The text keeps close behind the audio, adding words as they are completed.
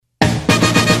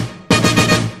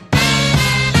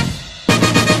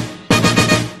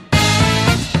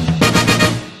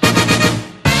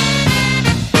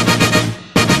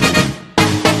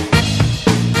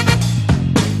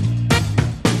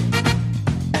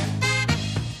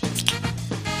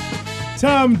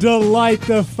Time to light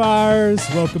the fires.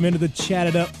 Welcome into the Chat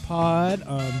It Up Pod.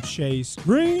 I'm Chase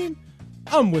Green.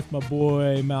 I'm with my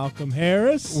boy Malcolm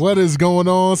Harris. What is going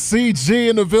on? CG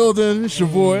in the building. It's your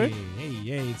boy.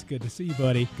 Hey, it's good to see you,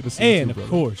 buddy. Good to see you and, too, of brother.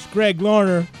 course, Greg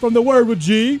Larner from The Word with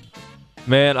G.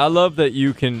 Man, I love that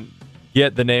you can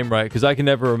get the name right because I can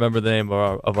never remember the name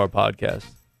of our podcast.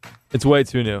 It's way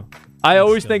too new. I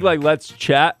always think like Let's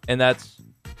Chat, and that's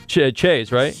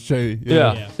Chase, right? Shay,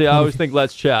 Yeah. See, I always think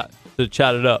Let's Chat to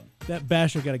chat it up. That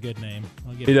Basher got a good name.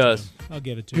 He does. I'll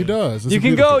give it to He him. does. It's You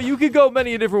can go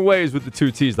many different ways with the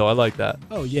two T's, though. I like that.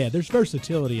 Oh, yeah. There's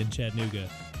versatility in Chattanooga.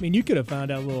 I mean, you could have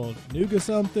found out a little nougat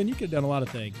something. You could have done a lot of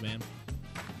things, man.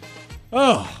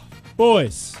 Oh,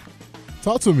 boys.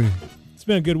 Talk to me. It's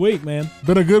been a good week, man.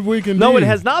 Been a good week indeed. No, it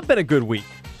has not been a good week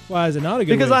Why is it not a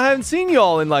good because week? I haven't seen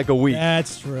y'all in like a week.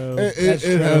 That's true.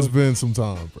 It has been some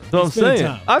time, bro. That's what I'm It's been a saying.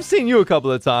 time. I've seen you a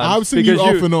couple of times. I've seen you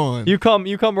because off and on. You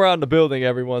come around the building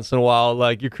every once in a while,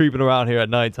 like you're creeping around here at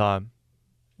nighttime.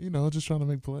 You know, just trying to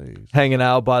make plays. Hanging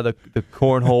out by the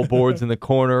cornhole boards in the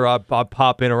corner. I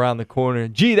pop in around the corner.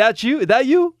 Gee, that's you? Is that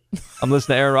you? I'm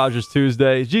listening to Aaron Rodgers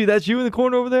Tuesday. Gee, that's you in the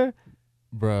corner over there?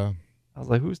 Bruh, I was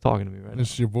like, who's talking to me right now?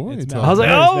 it's your boy. It's talking. I was like,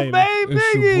 Harris, oh, baby. baby.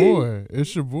 It's your boy.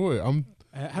 It's your boy.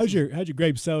 How's your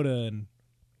grape soda and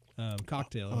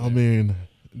cocktail? over I there? mean,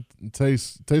 it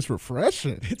tastes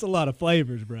refreshing. It's a lot of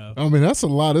flavors, bro. I mean, that's a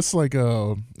lot. It's like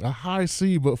a high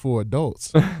C, but for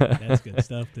adults. That's good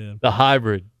stuff, dude. The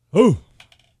hybrid. Ooh.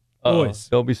 Uh-oh. Boys.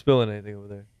 Don't be spilling anything over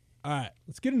there. All right,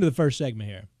 let's get into the first segment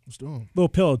here. Let's do 'em. Little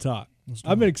pillow talk. Let's do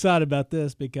I've been 'em. excited about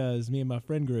this because me and my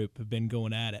friend group have been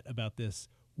going at it about this.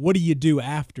 What do you do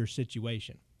after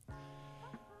situation?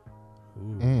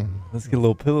 Let's get a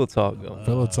little pillow talk going.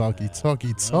 Pillow talky.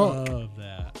 Love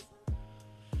that.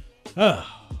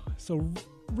 So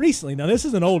recently, now this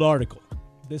is an old article.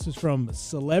 This is from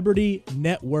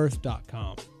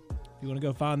celebritynetworth.com. If you want to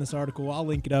go find this article, I'll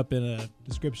link it up in a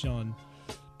description on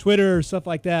Twitter or stuff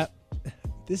like that.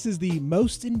 This is the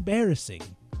most embarrassing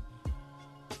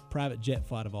private jet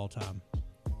flight of all time.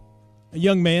 A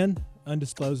young man,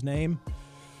 undisclosed name,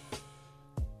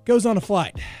 goes on a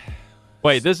flight.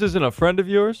 Wait, this isn't a friend of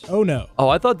yours? Oh, no. Oh,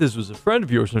 I thought this was a friend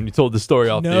of yours when you told the story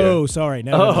off the air. No, sorry.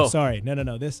 No, Oh. sorry.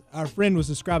 No. This our friend was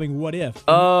describing what if.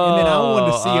 Oh, and then I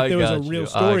wanted to see if there was a got real you.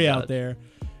 story I out got there.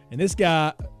 And this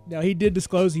guy, now he did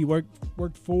disclose he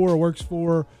works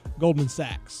for Goldman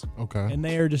Sachs. Okay. And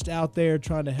they are just out there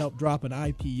trying to help drop an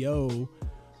IPO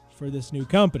for this new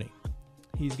company.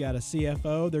 He's got a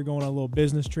CFO. They're going on a little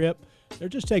business trip. They're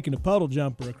just taking a puddle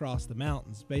jumper across the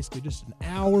mountains, basically just an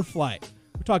hour flight.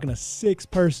 We're talking a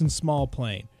 6-person small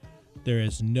plane. There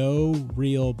is no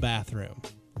real bathroom.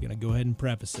 I'm going to go ahead and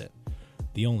preface it.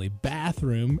 The only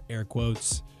bathroom, air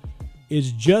quotes,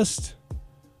 is just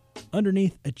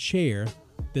underneath a chair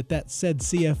that said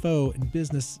CFO in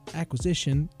business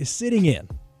acquisition is sitting in.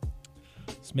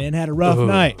 This man had a rough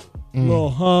night, a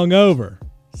little hungover.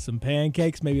 Some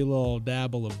pancakes, maybe a little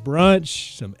dabble of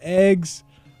brunch, some eggs.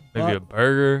 Maybe a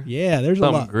burger. Yeah, there's a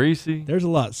Something lot. greasy. There's a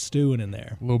lot stewing in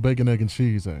there. A little bacon, egg, and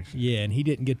cheese, actually. Yeah, and he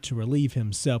didn't get to relieve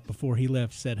himself before he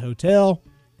left said hotel.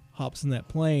 Hops in that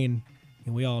plane,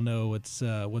 and we all know what's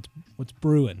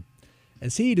brewing.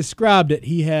 As he described it,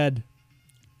 he had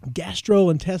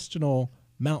gastrointestinal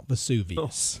Mount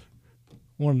Vesuvius.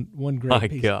 One great My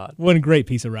piece. God. One great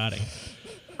piece of writing.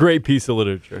 Great piece of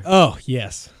literature. Oh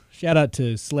yes, shout out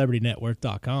to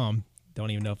celebritynetworth.com.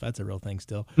 Don't even know if that's a real thing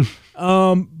still.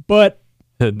 But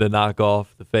The knockoff,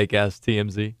 the fake ass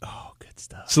TMZ. oh, good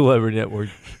stuff. Celebrity Network.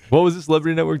 What was it?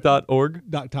 CelebrityNetwork.org?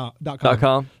 .com.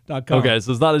 .com? Okay,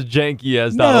 so it's not as janky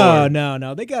as No, .org.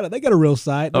 no. They got a real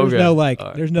site. There's Okay. no All right.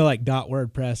 there's no like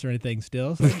 .wordpress or anything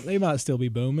still. So they might still be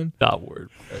booming. .word.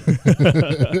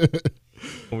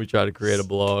 When we try to create a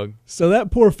blog. So that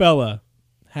poor fella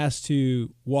has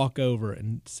to walk over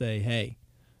and say, "Hey,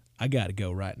 I got to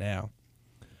go right now."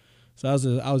 So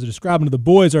I was describing to the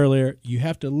boys earlier, you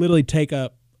have to literally take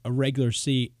up a regular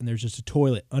seat and there's just a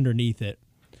toilet underneath it.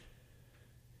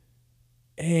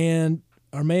 And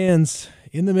our man's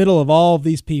in the middle of all of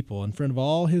these people, in front of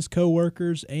all his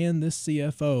coworkers and this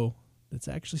CFO that's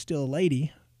actually still a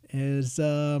lady, has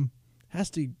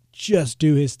to just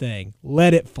do his thing.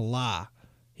 Let it fly.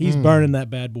 He's burning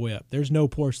that bad boy up. There's no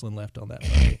porcelain left on that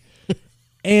baby.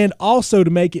 And also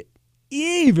to make it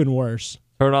even worse,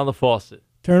 Turn on the faucet.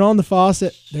 turn on the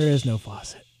faucet. There is no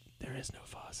faucet. There is no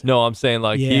faucet. No, I'm saying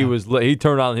like Yeah. he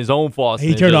turned on his own faucet.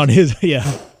 He and turned just- on his,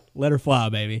 let her fly,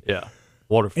 baby. Yeah.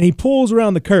 Waterfall. And he pulls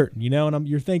around the curtain, and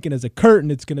you're thinking as a curtain,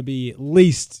 it's going to be at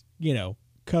least,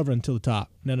 covered until the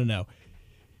top. No.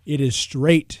 It is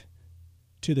straight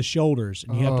to the shoulders,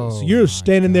 and you have to. So Oh, you're my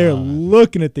standing there God.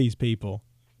 looking at these people.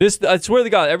 I swear to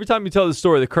God, every time you tell the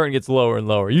story, the curtain gets lower and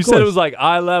lower. You said course. it was like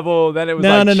eye level, then it was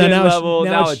No, like no, no, chin now it's- level,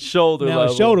 now now it's- it's shoulder Now level.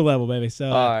 it's shoulder level, baby. So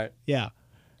All right. yeah.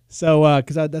 So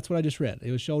because that's what I just read.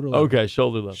 It was shoulder level. Okay,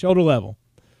 shoulder level. Shoulder level.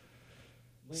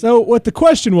 So what the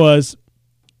question was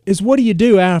is, what do you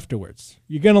do afterwards?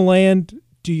 You're going to land.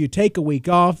 Do you take a week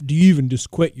off? Do you even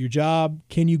just quit your job?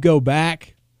 Can you go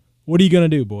back? What are you going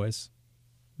to do, boys?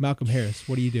 Malcolm Harris,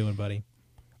 what are you doing, buddy?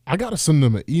 I gotta send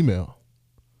them an email.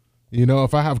 You know,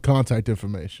 if I have contact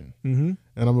information, Mm-hmm. and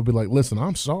I'm gonna be like, listen,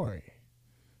 I'm sorry.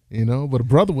 You know, but a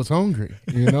brother was hungry.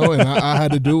 You know, and I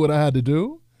had to do what I had to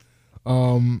do.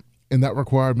 And that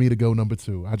required me to go number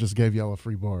 2. I just gave y'all a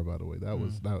free bar, by the way. That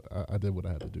was I did what I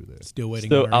had to do there. Still waiting.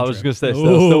 Still, on I our was intro. going to say,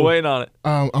 still Ooh. waiting on it.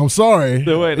 I'm sorry.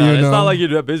 Still waiting on you it. It's know? not like you're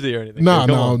that busy or anything. No,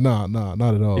 Come on.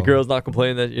 not at all. Your girl's not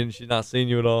complaining that she's not seeing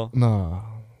you at all. Nah.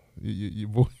 You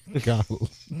boy, God.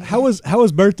 How was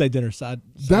birthday dinner? Side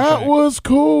That track? was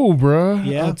cool, bruh.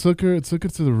 Yeah? I took her to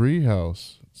the Ree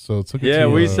house. So took her Yeah, to,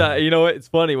 we saw. You know what? It's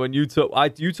funny when you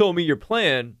told me your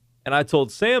plan, and I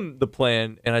told Sam the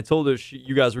plan, and I told her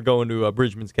you guys were going to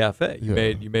Bridgman's Cafe. You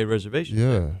Yeah. made reservations.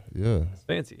 Yeah. It's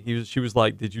fancy. She was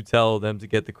like, "Did you tell them to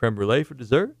get the creme brulee for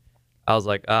dessert?" I was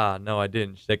like, no, I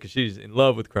didn't. She said, because she's in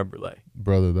love with creme brulee.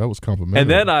 Brother, that was complimentary. And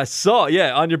then I saw,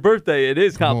 on your birthday, it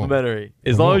is Come on. complimentary.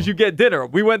 As Come long on. as you get dinner.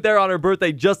 We went there on her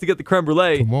birthday just to get the creme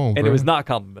brulee, Come on, and it bro. was not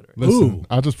complimentary. Listen, Ooh.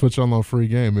 I just put y'all on free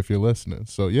game if you're listening.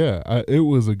 So yeah, it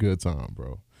was a good time,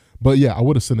 bro. But yeah, I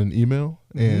would have sent an email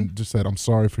and just said I'm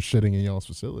sorry for shitting in y'all's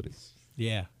facility.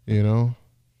 Yeah. You know,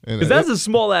 and Because that's a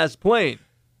small ass plane.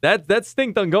 That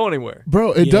stink doesn't go anywhere.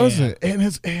 bro. It Yeah. doesn't,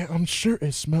 and I'm sure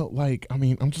it smelled like. I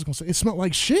mean, I'm just gonna say it smelled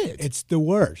like shit. It's the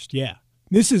worst. Yeah.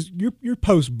 This is your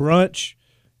post brunch.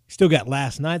 Still got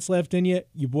last night's left in you.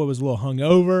 Your boy was a little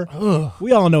hungover. Ugh.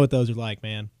 We all know what those are like,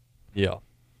 man. Yeah.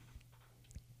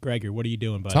 Gregor, what are you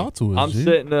doing, buddy? Talk to us. I'm G.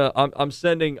 sitting. I'm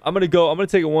sending. I'm gonna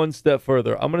take it one step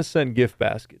further. I'm gonna send gift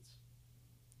baskets.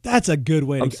 That's a good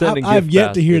way to I'm go. sending I've gift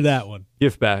yet to hear baskets. that one.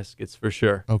 Gift baskets for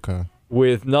sure. Okay.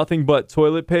 With nothing but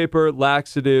toilet paper,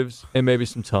 laxatives, and maybe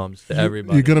some Tums to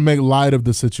everybody. You're gonna make light of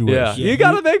the situation. Yeah, Yeah, you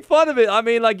gotta make fun of it. I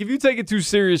mean, like if you take it too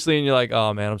seriously and you're like,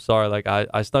 "Oh man, I'm sorry," like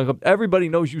I stunk up. Everybody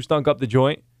knows you stunk up the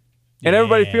joint, and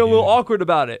everybody Yeah, feel a little dude. awkward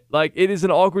about it. Like it is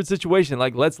an awkward situation.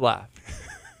 Like let's laugh.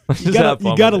 Let's You just have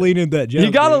fun gotta with it. lean into that joke.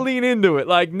 You gotta dude. lean into it.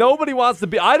 Like nobody wants to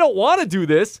be. I don't want to do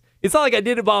this. It's not like I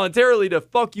did it voluntarily to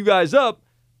fuck you guys up.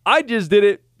 I just did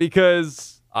it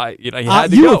because you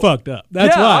had to you go. were fucked up.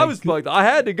 That's yeah, why. I was fucked up. I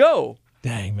had to go.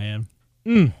 Dang, man.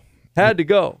 Had to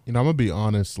go. You know, I'm gonna be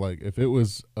honest. Like, if it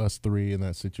was us three in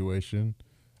that situation,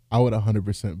 I would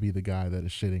 100% be the guy that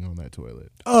is shitting on that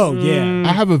toilet. Oh yeah.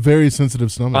 I have a very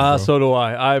sensitive stomach. bro. So do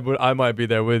I. I might be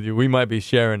there with you. We might be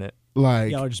sharing it.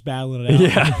 Like, Y'all are just battling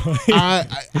it out.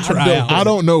 Yeah. I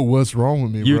don't know what's wrong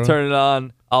with me, You bro. turn it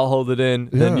on, I'll hold it in.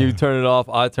 Then Yeah. you turn it off,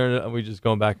 I turn it, and we just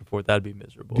going back and forth. That'd be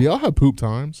miserable. Do y'all have poop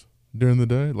times during the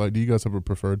day? Like, do you guys have a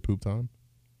preferred poop time?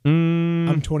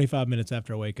 I'm 25 minutes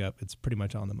after I wake up. It's pretty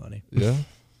much on the money. Yeah.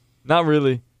 Not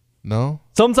really. No.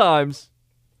 Sometimes,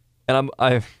 and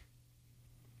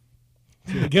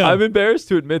Here we go. I'm embarrassed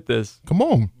to admit this, Come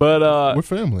on. but We're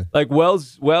family. like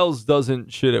Wells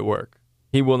doesn't shit at work.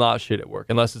 He will not shit at work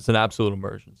unless it's an absolute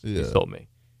emergency. Yeah. He's told me,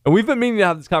 and we've been meaning to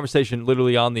have this conversation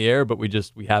literally on the air, but we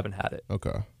haven't had it.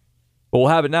 Okay. But we'll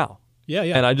have it now. yeah.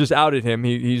 And I just outed him.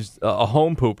 He's a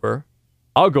home pooper.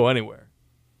 I'll go anywhere.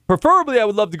 Preferably, I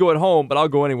would love to go at home, but I'll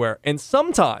go anywhere. And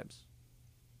sometimes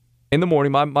in the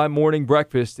morning, my morning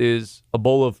breakfast is a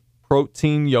bowl of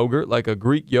protein yogurt, like a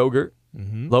Greek yogurt,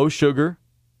 low sugar,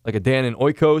 like a Dan and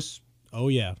Oikos, Oh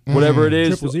yeah. whatever it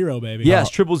is. 000, baby.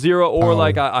 Yes, 000, or Oh.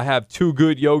 like I have Too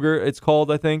Good yogurt, it's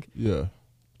called, I think. Yeah.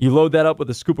 You load that up with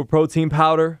a scoop of protein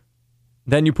powder.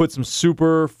 Then you put some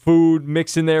super food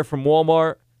mix in there from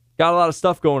Walmart. Got a lot of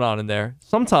stuff going on in there.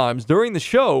 Sometimes during the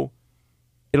show,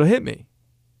 it'll hit me.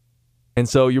 And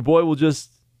so your boy will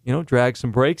just, drag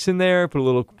some breaks in there, put a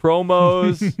little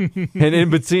promos, and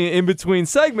in between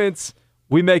segments,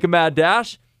 we make a mad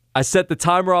dash. I set the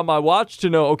timer on my watch to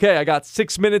know, okay, I got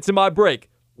 6 minutes in my break.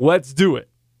 Let's do it.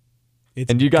 It's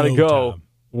And you got to go time.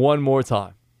 one more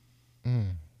time.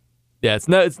 Yeah,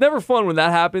 it's never fun when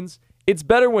that happens. It's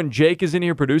better when Jake is in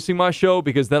here producing my show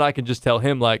because then I can just tell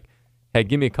him like, hey,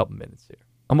 give me a couple minutes here.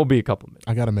 I'm gonna be a couple minutes.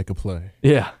 I got to make a play.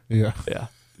 Yeah, Yeah. yeah.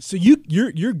 So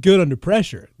you're good under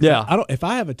pressure. Yeah. I don't. If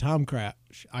I have a time crash,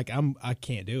 I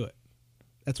can't do it.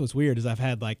 That's what's weird is I've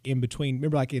had like in between.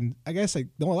 Remember, like the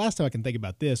only last time I can think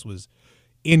about this was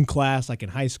in class, like in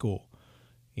high school.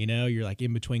 You know, you're like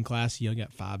in between classes, you only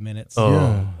got 5 minutes. Oh,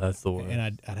 Yeah. that's the worst. And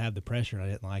I'd have the pressure, and I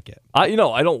didn't like it. I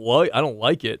don't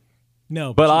like it,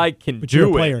 No, but you- I can But do you're a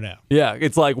it. player now. Yeah,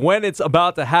 it's like when it's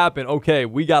about to happen, okay,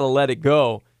 we got to let it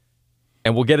go,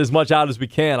 and we'll get as much out as we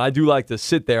can. I do like to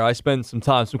sit there. I spend some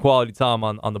quality time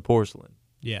on the porcelain.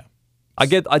 Yeah. I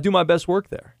do my best work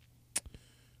there.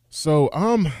 So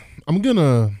I'm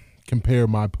gonna compare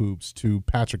my poops to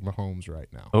Patrick Mahomes right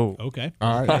now. Oh, Okay.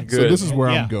 All right. So Good. this is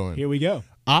where Yeah, I'm going. Here we go.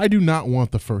 I do not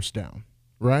want the first down.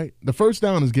 Right? The first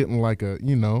down is getting like a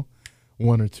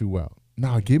 1 or 2 out.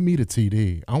 Nah, give me the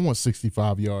TD. I want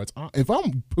 65 yards. If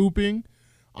I'm pooping,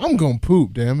 I'm gonna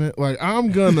poop. Damn it! Like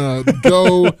I'm gonna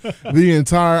go the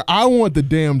entire. I want the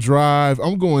damn drive.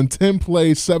 I'm going 10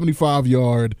 plays, 75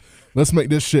 yard. Let's make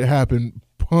this shit happen.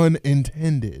 Pun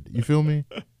intended. You feel me?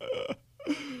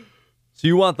 so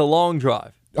you want the long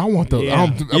drive? I want the.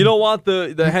 Yeah. You don't want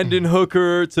the Hendon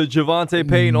Hooker to Javante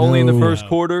Payne only in the No. first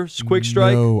quarter quick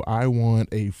strike? No, I want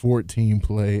a 14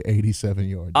 play, 87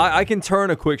 yard. I can turn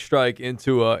a quick strike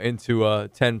into a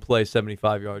 10 play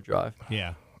 75 yard drive.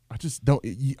 Yeah. I just don't.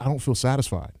 I don't feel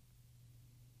satisfied.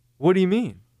 What do you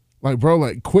mean? Like, bro,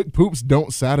 like quick poops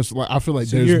don't satisfy. Like, I feel like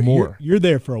So there's you're, more. You're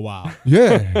there for a while.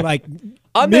 Yeah. Like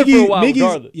I'm there for a while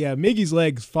regardless. Yeah, Miggy's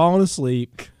legs falling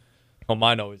asleep. Oh,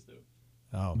 mine always do.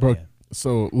 Oh, Bro, man.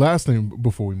 so last thing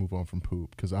before we move on from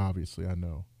poop, because obviously I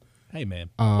know. Hey, man.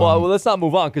 Well, let's not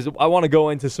move on because I want to go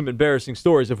into some embarrassing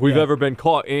stories. If we've Yeah. ever been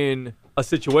caught in a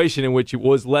situation in which it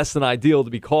was less than ideal to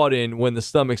be caught in when the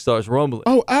stomach starts rumbling.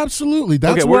 Oh, absolutely.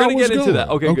 That's okay, where we're I gonna was get into going. that.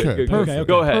 Okay, good. perfect. Okay.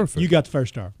 Go ahead. Perfect. You got the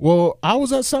first star. Well, I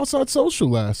was at Southside Social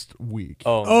last week.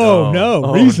 Oh, no.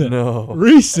 Oh, Recent. no.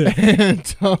 Recent.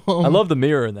 And I love the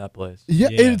mirror in that place. yeah,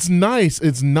 Yeah. it's nice.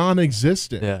 It's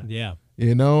non-existent. Yeah. Yeah.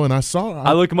 And I saw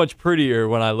I look much prettier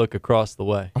when I look across the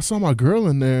way. I saw my girl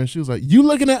in there, and she was like, "You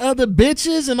looking at other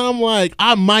bitches?" And I'm like,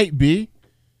 "I might be.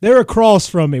 They're across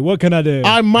from me. What can I do?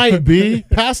 I might be.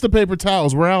 Pass the paper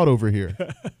towels. We're out over here.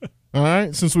 All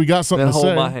right, since we got something Then to hold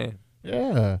say. my hand.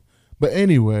 Yeah. But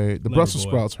anyway, the Later, Brussels boy.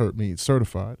 sprouts hurt me.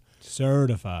 Certified.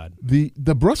 Certified. The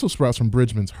Brussels sprouts from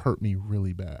Bridgman's hurt me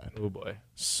really bad. Oh boy.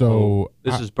 So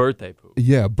This is birthday poop.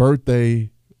 yeah,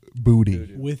 birthday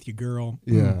booty. With your girl.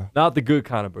 Yeah. Not the good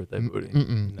kind of birthday booty.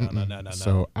 No.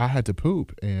 So I had to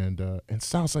poop, and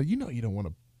Southside, you don't want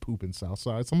to poop in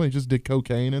Southside. Somebody just did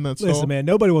cocaine in that Listen, stall. man,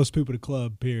 nobody wants to poop at a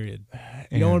club, period. You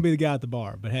And don't want to be the guy at the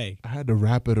bar, but hey. I had to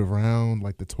wrap it around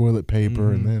like the toilet paper,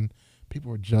 Mm-hmm. and then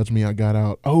people would judge me. I got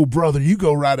out. Oh, brother, you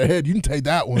go right ahead. You can take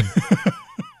that one.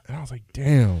 And I was like,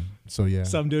 damn. So yeah,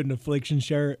 Some dude in an affliction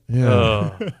shirt.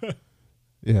 yeah,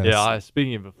 Yeah, yeah.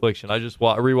 speaking of affliction, I just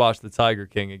rewatched The Tiger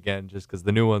King again just because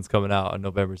the new one's coming out on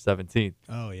November 17th.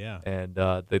 Oh, yeah. And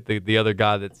the other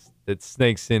guy that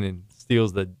snakes in and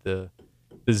steals the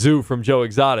zoo from Joe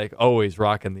Exotic, always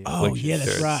rocking the Oh, affliction yeah, that's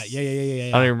shirts. right. Yeah.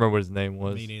 I don't even remember what his name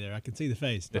was. Me neither. I can see the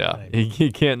face. not Yeah, the name.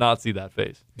 he can't not see that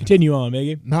face. Continue on,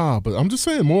 Miggy. Nah, but I'm just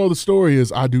saying. Moral of the story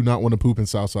is I do not want to poop in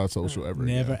Southside Social ever.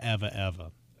 Never, again.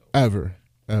 ever.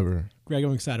 ever. Greg,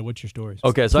 I'm excited. What's your stories?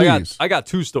 Okay, so Please. I got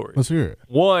two stories. Let's hear it.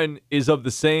 One is of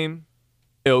the same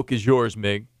ilk as yours,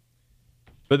 Mig,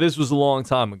 but this was a long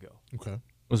time ago. Okay. It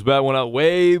was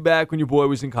way back when your boy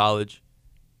was in college,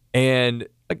 and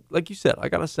like you said, I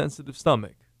got a sensitive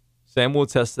stomach. Sam will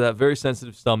attest to that. Very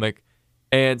sensitive stomach,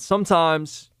 and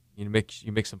sometimes you mix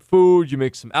some food, you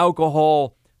mix some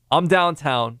alcohol. I'm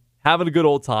downtown having a good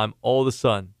old time. All of a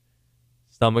sudden,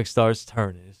 stomach starts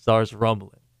turning. It starts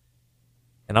rumbling,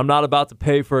 and I'm not about to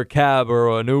pay for a cab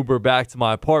or an Uber back to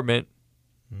my apartment.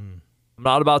 I'm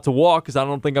not about to walk because I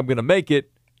don't think I'm gonna make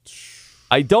it.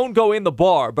 I don't go in the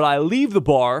bar, but I leave the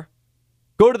bar,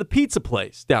 go to the pizza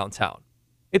place downtown.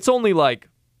 It's only like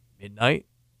midnight,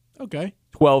 Okay.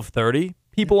 12:30.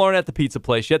 People aren't at the pizza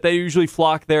place yet. They usually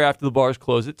flock there after the bars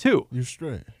close at 2. You're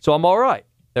straight. So I'm all right.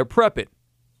 They're prepping.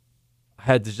 I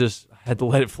had to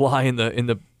let it fly in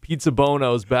the Pizza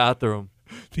Bono's bathroom.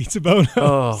 Pizza Bono.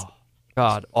 Oh,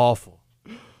 God, awful.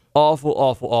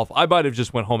 Awful. I might have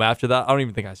just went home after that. I don't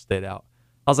even think I stayed out.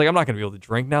 I was like, I'm not going to be able to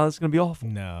drink now. This is going to be awful.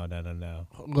 No.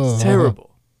 It's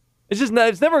terrible.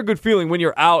 It's never a good feeling when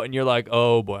you're out and you're like,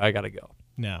 oh boy, I gotta go.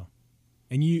 No.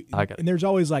 I got it. And there's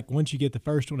always like once you get the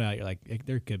first one out, you're like,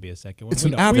 there could be a second one. It's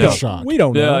We an don't- we don't- aftershock. We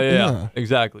don't know. Yeah,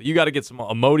 exactly. You got to get some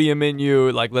Imodium in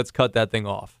you. Like, let's cut that thing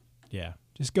off. Yeah.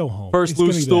 Just go home. First It's gonna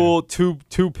loose be better. stool,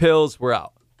 two pills, we're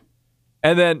out.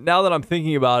 And then now that I'm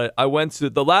thinking about it, I went to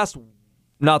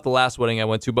not the last wedding I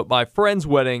went to, but my friend's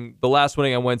wedding, the last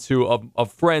wedding I went to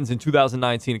of friends in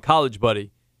 2019, a college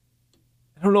buddy.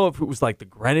 I don't know if it was like the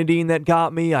grenadine that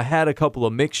got me. I had a couple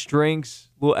of mixed drinks,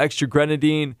 a little extra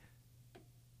grenadine.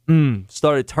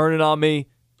 Started turning on me.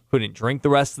 Couldn't drink the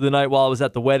rest of the night while I was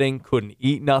at the wedding. Couldn't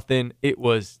eat nothing. It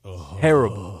was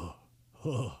terrible.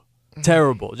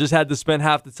 Terrible. Just had to spend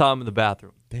half the time in the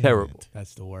bathroom. Damn Terrible. it.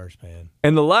 That's the worst, man.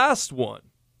 And the last one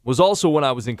was also when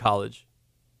I was in college.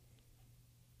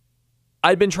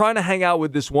 I'd been trying to hang out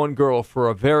with this one girl for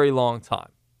a very long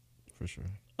time. For sure.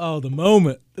 Oh, the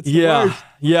moment. That's the worst.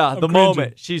 Yeah, the cringing.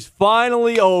 moment. She's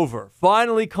finally over.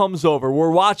 Finally comes over. We're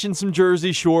watching some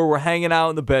Jersey Shore. We're hanging out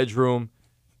in the bedroom.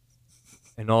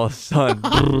 And all of a sudden,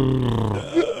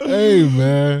 Hey,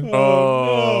 man.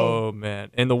 oh, man.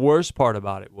 And the worst part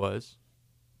about it was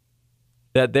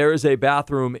that there is a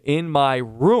bathroom in my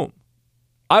room.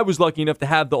 I was lucky enough to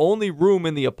have the only room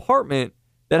in the apartment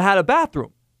that had a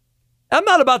bathroom. I'm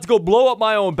not about to go blow up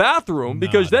my own bathroom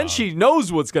because then she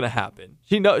knows what's going to happen.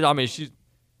 She knows. I mean,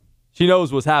 she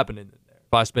knows what's happening in there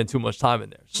if I spend too much time in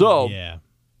there. So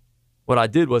what I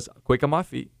did was quick on my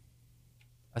feet.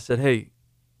 I said, "Hey,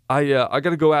 I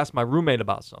got to go ask my roommate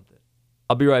about something.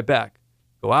 I'll be right back."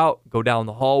 Go out, go down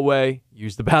the hallway,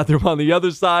 use the bathroom on the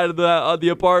other side of the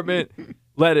apartment,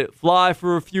 let it fly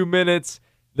for a few minutes,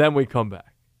 then we come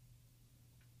back.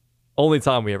 Only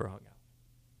time we ever hung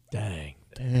out. Dang.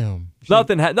 Damn.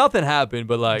 Nothing happened,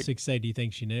 but like, Say, do you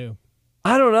think she knew?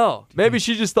 I don't know. Maybe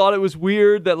she just thought it was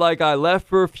weird that like I left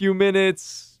for a few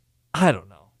minutes. I don't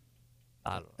know.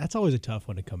 That's always a tough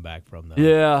one to come back from, though.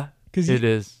 Yeah, it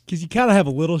is. Because you kind of have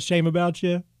a little shame about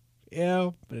you. Yeah,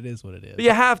 but it is what it is. But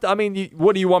you have to. I mean,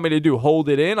 what do you want me to do? Hold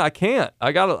it in? I can't.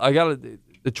 I gotta.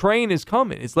 The train is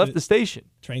coming. It's left the station.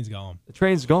 Train's gone. The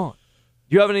train's gone.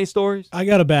 Do you have any stories? I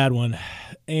got a bad one,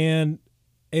 and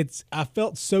I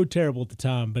felt so terrible at the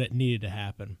time, but it needed to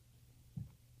happen.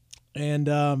 And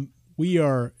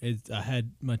I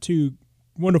had my two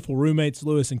wonderful roommates,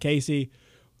 Lewis and Casey.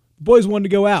 The boys wanted to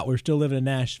go out. We were still living in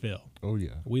Nashville. Oh,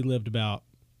 yeah. We lived about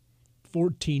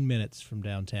 14 minutes from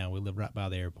downtown. We lived right by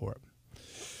the airport.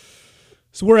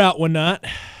 So we're out one night,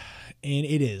 and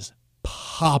it is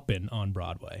popping on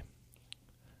Broadway.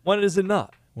 When is it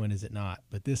not? When is it not?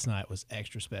 But this night was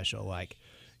extra special. Like,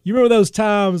 you remember those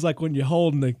times, like when you're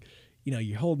holding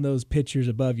you're holding those pictures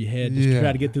above your head just to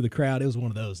try to get through the crowd. It was one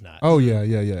of those nights. Oh,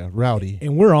 yeah. Rowdy.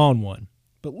 And we're on one.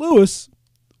 But Lewis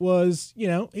was,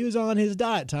 he was on his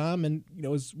diet time, and,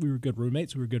 we were good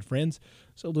roommates. We were good friends.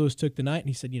 So Lewis took the night, and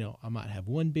he said, I might have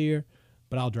one beer,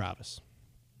 but I'll drive us.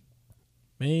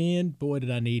 Man, boy,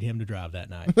 did I need him to drive that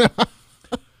night.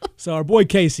 So our boy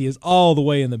Casey is all the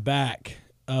way in the back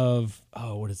of,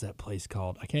 what is that place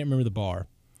called? I can't remember the bar.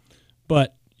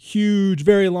 But huge,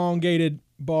 very elongated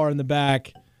bar in the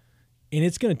back, and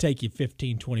it's going to take you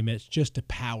 15, 20 minutes just to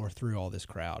power through all this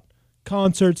crowd.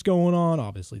 Concerts going on.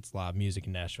 Obviously, it's live music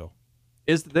in Nashville.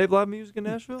 They have live music in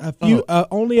Nashville?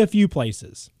 Only a few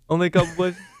places. Only a couple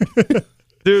places?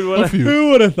 Dude, who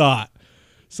would have thought?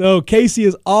 So Casey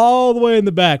is all the way in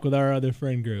the back with our other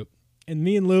friend group. And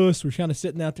me and Lewis were kind of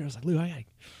sitting out there. I was like, Lou, I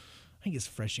get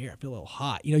some fresh air. I feel a little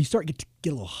hot. You start to get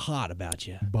a little hot about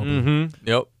you. Mm-hmm.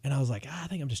 Yep. And I was like, I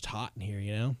think I'm just hot in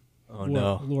here, Oh,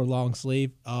 no. A little long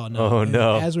sleeve. Oh, no. Oh,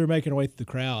 no. As we were making our way through the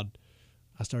crowd,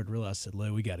 I started to realize, I said,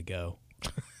 Lou, we got to go.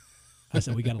 I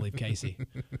said, we got to leave Casey.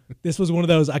 This was one of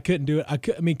those, I couldn't do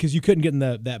it. Because you couldn't get in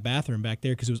that bathroom back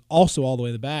there because it was also all the way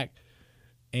in the back.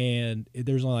 And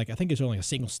there's only I think there's only a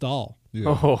single stall. Yeah.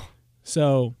 Oh.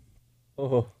 So,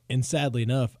 and sadly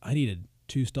enough, I needed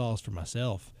 2 stalls for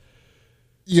myself.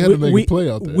 You had to make a play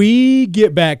out there. We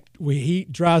get back. He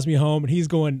drives me home, and he's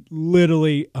going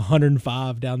literally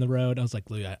 105 down the road. I was like,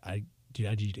 Lou, I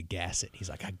need you to gas it. He's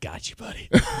like, I got you, buddy.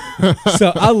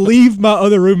 So I leave my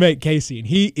other roommate, Casey, and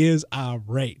he is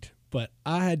irate. But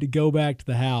I had to go back to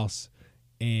the house,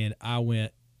 and I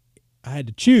had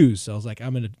to choose. So I was like,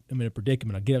 I'm in a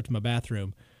predicament. I'll get up to my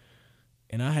bathroom.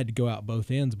 And I had to go out both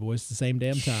ends, boys, at the same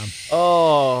damn time.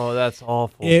 Oh, that's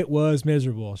awful. It was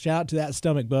miserable. Shout out to that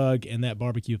stomach bug and that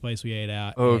barbecue place we ate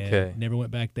out. Okay. And never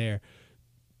went back there.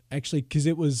 Actually, because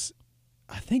there's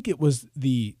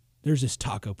this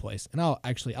taco place. And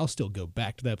I'll still go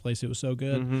back to that place. It was so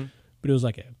good. Mm-hmm. But it was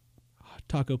like a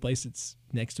taco place that's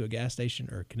next to a gas station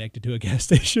or connected to a gas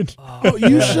station. Oh,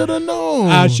 you should have known.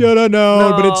 I should have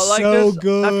known, but it's so there's-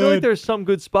 good. I feel like there's some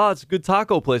good spots, good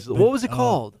taco places. What was it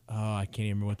called? Oh, I can't even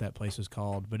remember what that place was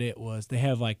called, but they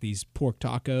have like these pork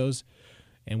tacos,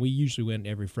 and we usually went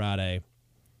every Friday.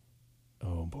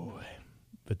 Oh boy,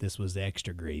 but this was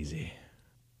extra greasy.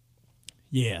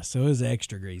 Yeah, so it was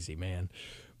extra greasy, man.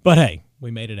 But hey,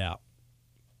 we made it out.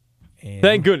 And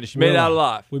Thank goodness you made it out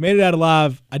alive. We made it out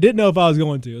alive. I didn't know if I was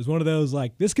going to. It was one of those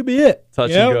like, this could be it. Touch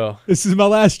and go. This is my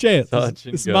last chance. Touch This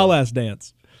and is go. my last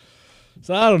dance.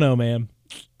 So I don't know, man.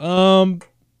 Yikes.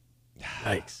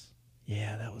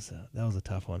 Yeah, that was a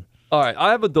tough one. All right,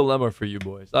 I have a dilemma for you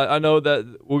boys. I know that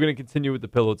we're going to continue with the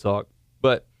pillow talk,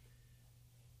 but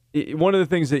one of the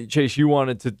things that, Chase, you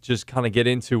wanted to just kind of get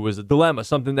into was a dilemma,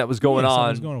 something that was going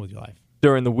Something's going on with your life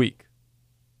during the week.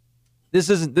 This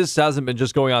hasn't been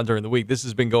just going on during the week. This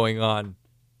has been going on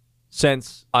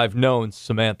since I've known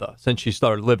Samantha, since she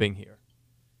started living here.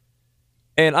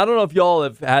 And I don't know if y'all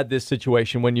have had this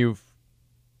situation when you've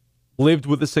lived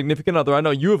with a significant other. I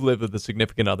know you have lived with a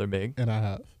significant other, Mig. And I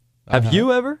have. Have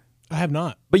you ever? I have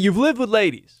not. But you've lived with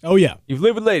ladies. Oh, yeah. You've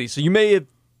lived with ladies, so you may have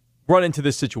run into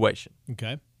this situation.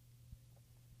 Okay.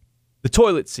 The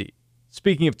toilet seat.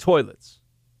 Speaking of toilets,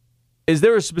 is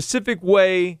there a specific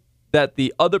way that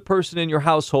the other person in your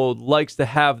household likes to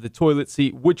have the toilet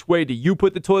seat? Which way do you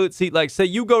put the toilet seat? Like, say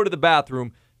you go to the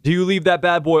bathroom, do you leave that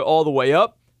bad boy all the way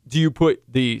up? Do you put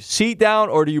the seat down,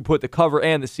 or do you put the cover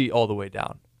and the seat all the way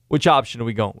down? Which option are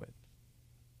we going with?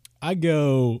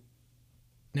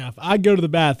 If I go to the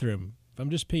bathroom, if I'm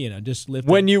just peeing, I just lift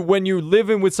When you live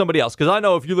in with somebody else, because I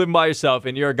know if you live by yourself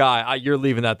and you're a guy, you're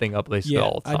leaving that thing up all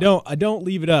the time. I don't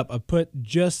leave it up. I put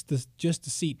just the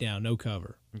seat down, no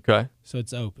cover. Okay. So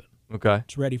it's open. Okay.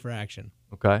 It's ready for action.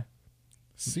 Okay.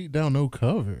 Seat down, no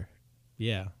cover.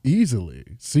 Yeah. Easily.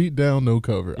 Seat down, no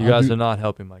cover. You guys are not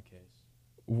helping my case.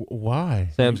 Why?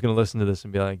 Sam's going to listen to this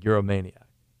and be like, you're a maniac.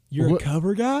 You're a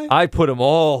cover guy? I put them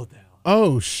all down.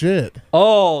 Oh, shit.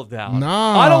 All down.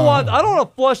 Nah. I don't want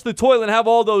to flush the toilet and have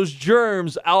all those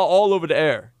germs all over the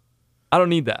air. I don't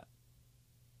need that.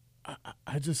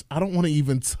 I don't want to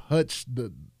even touch the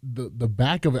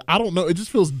back of it. I don't know. It just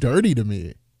feels dirty to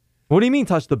me. What do you mean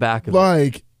touch the back of it?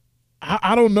 Like,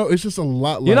 I don't know. It's just a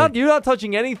lot. You're not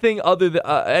touching anything other than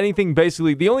anything.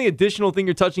 Basically, the only additional thing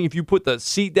you're touching if you put the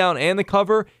seat down and the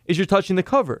cover is you're touching the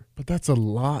cover. But that's a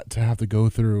lot to have to go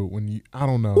through when you. I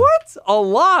don't know. What? A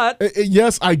lot?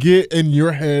 Yes, I get in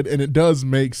your head, and it does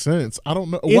make sense. I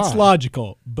don't know. It's why.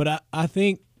 logical, but I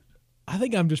think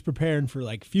I'm just preparing for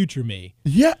like future me.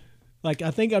 Yeah. Like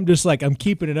I think I'm just like I'm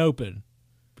keeping it open.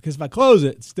 Because if I close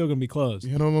it, it's still gonna be closed.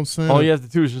 You know what I'm saying? All you have to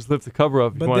do is just lift the cover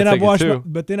up. But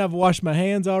then I've washed my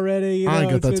hands already. You know? I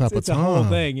ain't got that type of It's a whole time.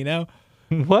 thing, you know.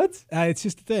 What? It's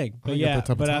just a thing. But ain't got that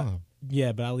type of time.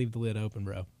 But I leave the lid open,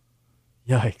 bro.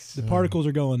 Yikes! The particles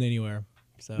are going anywhere.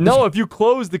 So. No, if you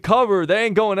close the cover, they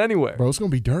ain't going anywhere. Bro, it's gonna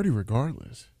be dirty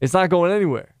regardless. It's not going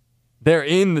anywhere. They're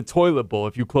in the toilet bowl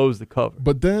if you close the cover.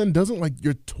 But then doesn't like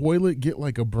your toilet get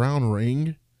like a brown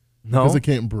ring? No, because it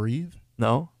can't breathe.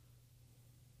 No.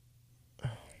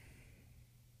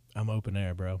 I'm open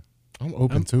air, bro. I'm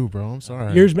open too, bro. I'm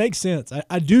sorry. Yours makes sense.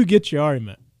 I do get your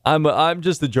argument. I'm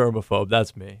just a germaphobe.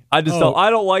 That's me. I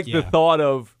don't like the thought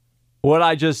of what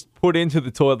I just put into the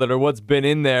toilet or what's been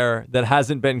in there that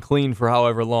hasn't been cleaned for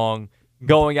however long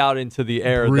going out into the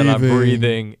air that I'm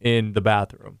breathing in the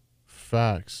bathroom.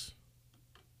 Facts.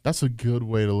 That's a good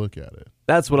way to look at it.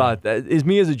 That's what that is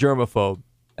me as a germaphobe.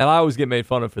 And I always get made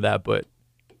fun of for that, but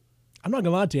I'm not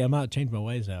gonna lie to you. I'm not changing my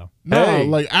ways now. No, Hey.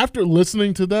 like after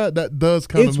listening to that does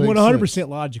kind of It's make 100%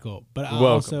 logical. But I'm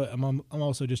welcome.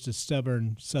 also just a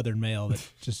stubborn Southern male that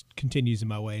just continues in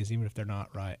my ways, even if they're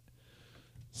not right.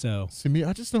 So See me,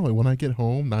 I just know like when I get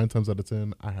home, 9 times out of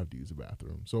 10, I have to use the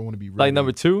bathroom. So I want to be ready. like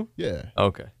number 2? Yeah,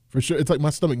 Okay. for sure. It's like my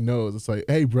stomach knows. It's like,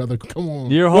 hey, brother, come on.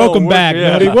 You're home. welcome back,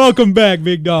 Yeah. buddy. Welcome back,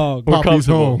 big dog. We're Poppy's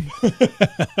comfortable.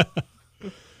 home.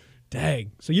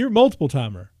 Dang. So you're a multiple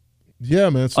timer. Yeah,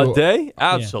 man. So A day?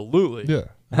 Absolutely. yeah,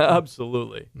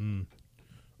 Absolutely.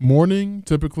 morning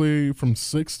typically from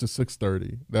 6 to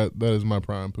 6:30. That is my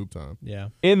prime poop time. Yeah.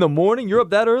 In the morning? You're up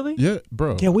that early? Yeah,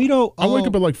 bro. Yeah, we don't. I wake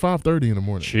up at like 5:30 in the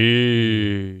morning.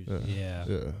 Jeez. Yeah.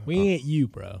 Yeah, We ain't you,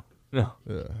 bro. No.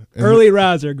 yeah. And Early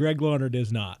riser, Greg Lohner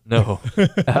does not. No.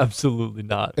 Absolutely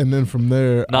not. and then from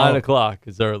there, 9 o'clock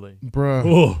is early. bro.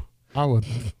 Oh. I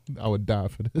would die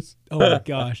for this. Oh my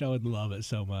gosh, I would love it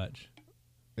so much.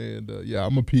 And yeah,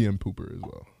 I'm a PM pooper as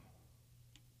well.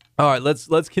 All right,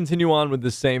 let's continue on with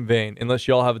the same vein, unless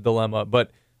y'all have a dilemma.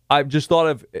 But I just thought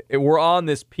of we're on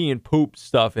this pee and poop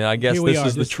stuff, and I guess Here we this are.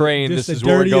 is the train. Just This the is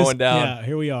where we're dirtiest- going down Yeah,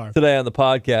 here we are. today on the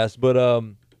podcast. But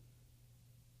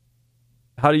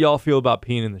how do y'all feel about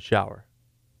peeing in the shower?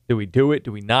 Do we do it?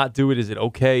 Do we not do it? Is it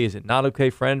okay? Is it not okay?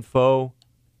 Friend, foe?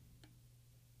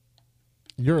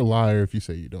 You're a liar if you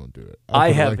say you don't do it. I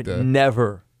put it have like that.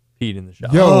 never peed in the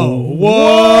shower. Yo, Oh,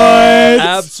 what?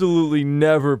 Absolutely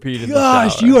never peed in the shower.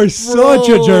 Gosh, you are such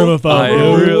a Bro. germaphobe. I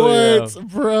dude. really what, am.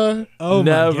 bruh? Oh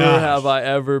Never my gosh. have I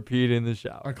ever peed in the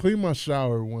shower. I clean my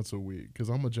shower once a week because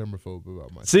I'm a germaphobe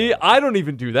about my. See, shower. I don't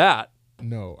even do that.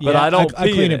 No, But Yeah, I don't I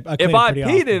pee clean in it- it. I clean If it I pretty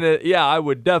peed often. in it, yeah, I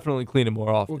would definitely clean it more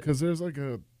often. well, because there's like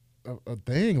a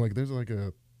thing, like there's like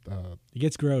a It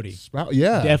gets grody. spout.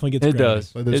 Yeah, Definitely gets It grody.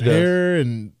 does. Like there's It does. hair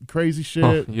and crazy shit.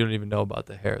 Oh, you don't even know about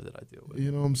the hair that I deal with.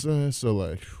 You know what I'm saying? So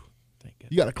like, Thank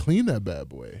you got to clean that bad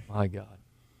boy. My God.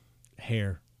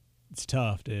 Hair. It's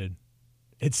tough, dude.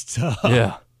 It's tough.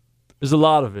 Yeah. There's a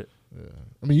lot of it. Yeah.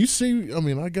 I mean, you see. I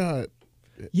mean, I got.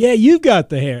 Yeah, you've got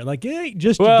the hair. Like, it ain't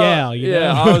just Well, a gal, you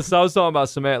yeah, know? I was talking about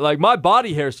Samantha. Like, my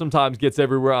body hair sometimes gets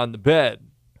everywhere on the bed.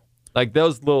 Like,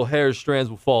 those little hair strands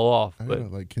will fall off. I But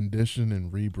gotta like condition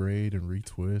and rebraid and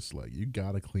retwist. Like you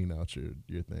gotta clean out your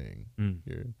thing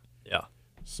here. yeah.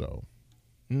 So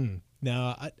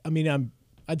No, I mean,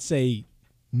 I'd say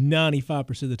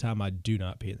 95% of the time I do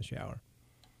not pee in the shower.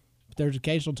 But there's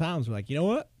occasional times where, like, you know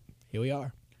what? Here we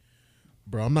are.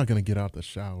 bro, I'm not gonna get out the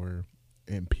shower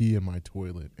and pee in my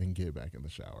toilet and get back in the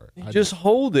shower. I Just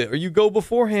hold it, or you go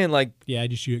beforehand, like Yeah, I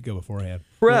just shoot it go beforehand.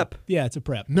 prep. Yeah, it's a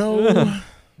prep. no,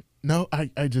 no. I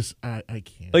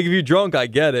can't. Like, if you're drunk, I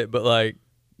get it, but, like,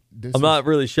 This I'm is- not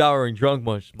really showering drunk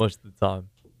much of the time.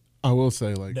 I will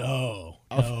say like No,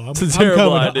 It's a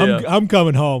terrible idea. I'm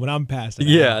coming home and I'm passing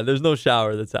out. Yeah, there's no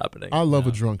shower that's happening. I love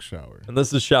a drunk shower.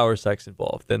 Unless there's shower sex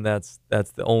involved, then that's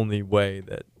the only way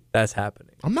that's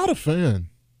happening. I'm not a fan.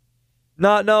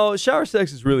 No, shower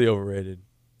sex is really overrated.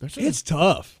 That's It's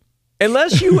tough.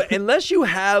 Unless you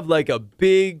have like a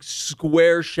big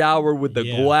square shower with the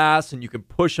Yeah. glass and you can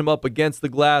push them up against the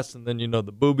glass and then the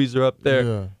boobies are up there.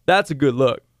 Yeah. That's a good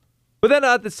look. But then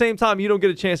at the same time, you don't get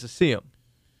a chance to see them.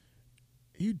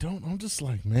 You don't. I'm just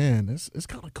like, man, it's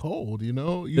kind of cold. You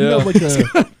know, you Yeah. have like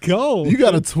a. Go. You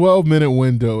got a 12-minute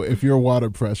window if your water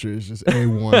pressure is just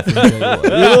A1 from day one. You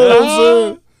know what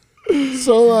I'm saying?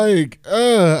 So like,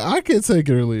 I can take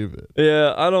it or leave it.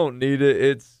 Yeah, I don't need it.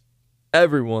 It's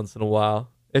every once in a while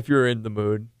if you're in the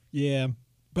mood. Yeah,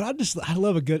 but I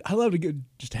love to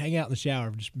just hang out in the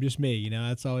shower. Just me, you know.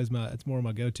 That's always that's more of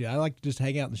my go-to. I like to just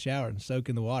hang out in the shower and soak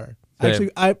in the water. Same.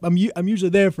 Actually, I'm usually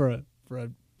there for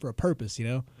a purpose, you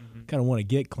know. Kind of want to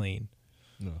get clean.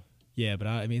 No. Yeah, but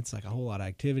I mean, it's like a whole lot of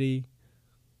activity.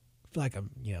 I feel like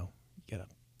you got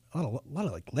a lot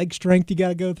of like leg strength you got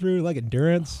to go through, like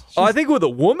endurance. Oh, I think with a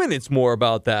woman, it's more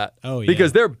about that. Oh, yeah.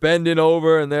 Because they're bending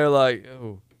over and they're like,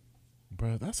 oh,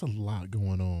 Bro, that's a lot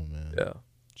going on, man. yeah.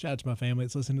 Shout out to my family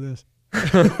that's listening to this.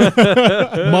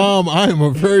 Mom, I am a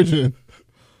virgin.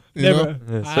 You know?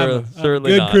 Never, Yeah, I'm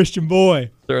certainly a good not. Christian boy.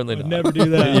 Certainly Would not. never do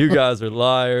that. You guys are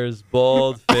liars,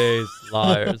 bald-faced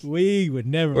liars. We would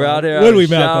never. We're out here Would having we,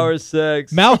 shower Malcolm?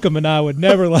 sex. Malcolm and I would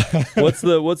never lie.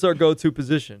 What's our go-to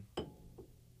position?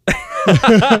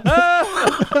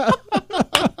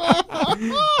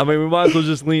 I mean, we might as well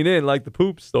just lean in like the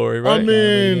poop story, I right?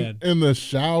 mean, in the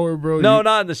shower, bro. No,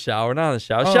 not in the shower. Not in the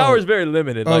shower. Oh. Shower is very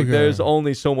limited. Like, Okay. there's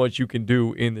only so much you can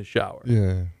do in the shower.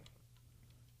 Yeah.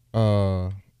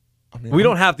 I mean, We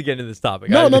don't have to get into this topic.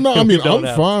 No. I we mean, don't I'm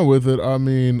have fine with it. I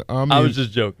mean, I was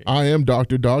just joking. I am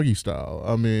Dr. Doggy style.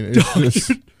 I mean, it's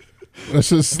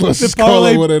just let's The just call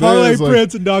it what it Parlay is. Like,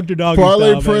 Prince and Dr. Doggy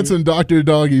Parlay style, Prince baby. and Dr.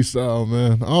 Doggy style,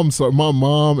 man. I'm sorry, my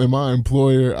mom and my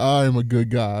employer. I am a good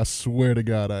guy. I swear to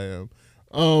God, I am.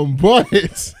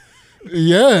 But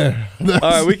yeah, All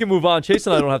right, we can move on. Chase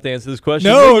and I don't have to answer this question.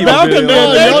 No, Ricky was Malcolm, really man,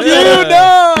 on thank it. you. Yeah.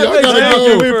 No, Y'all thank gotta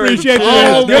you. go. We appreciate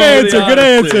Oh, it. Good answer. Good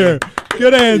answer.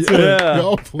 Good answer. Yeah.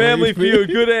 Y'all play Family me. Feud.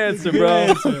 Good answer,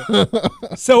 bro.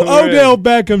 So Hooray. Odell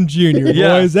Beckham Jr.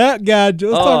 Yeah. Boys, that guy. Let's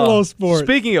talk a little sports.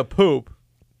 Speaking of poop,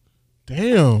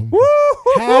 Damn.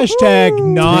 Hashtag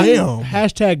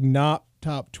not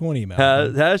top 20, man.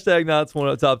 hashtag not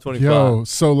top 25. Yo,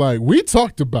 so like we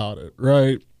talked about it,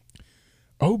 right?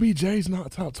 OBJ's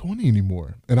not top 20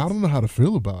 anymore, and I don't know how to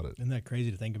feel about it. Isn't that crazy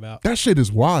to think about? That shit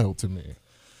is wild to me.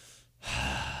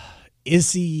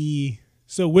 Is he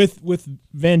so with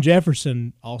Van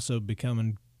Jefferson also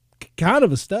becoming kind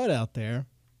of a stud out there?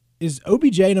 Is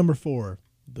OBJ number 4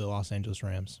 the Los Angeles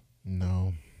Rams?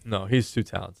 No. No, he's too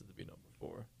talented to be number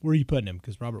 4. Where are you putting him?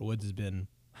 Because Robert Woods has been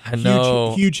I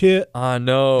know. huge hit. I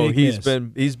know. Big He's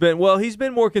miss.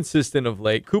 been more consistent of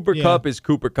late. Cooper Yeah. Kupp is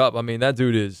Cooper Kupp. I mean, that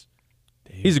dude is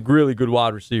he's a really good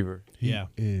wide receiver. He Yeah.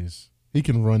 is. He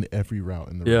can run every route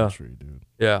in the Yeah. country, dude.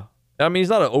 Yeah. I mean, he's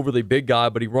not an overly big guy,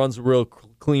 but he runs a real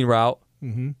clean route.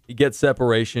 Mm-hmm. He gets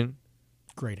separation.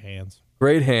 Great hands.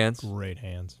 Great hands. Great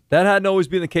hands. That hadn't always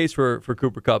been the case for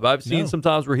Cooper Kupp. I've seen No. some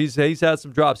times where he's had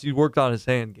some drops. He's worked on his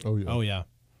hand game. Oh yeah. Oh yeah.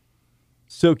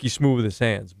 Silky smooth with his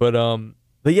hands. But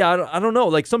yeah, I don't know.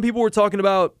 Like, some people were talking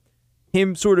about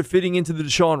him sort of fitting into the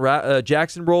Deshaun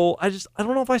Jackson role. I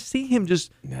don't know if I see him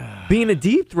just being a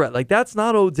deep threat. Like, that's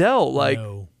not Odell. Like,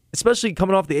 No. especially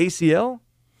coming off the ACL.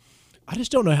 I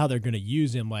just don't know how they're going to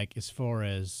use him. Like as far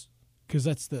as because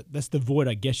that's the void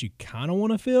I guess you kind of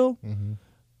want to fill. Mm-hmm.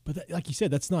 But like you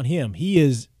said, that's not him. He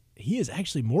is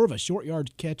actually more of a short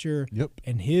yard catcher. Yep.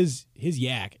 And his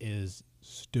yak is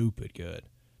stupid good.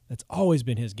 That's always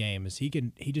been his game. Is he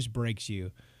just breaks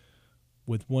you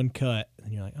with one cut,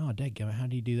 and you're like, oh, dadgummit, how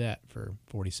did he do that for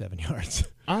 47 yards?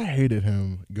 I hated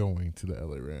him going to the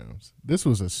LA Rams. This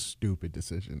was a stupid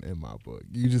decision in my book.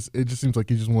 It just seems like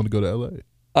he just wanted to go to LA.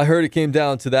 I heard it came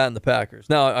down to that in the Packers.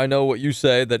 Now, I know what you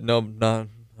say, that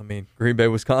Green Bay,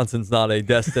 Wisconsin's not a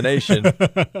destination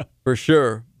for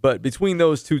sure. But between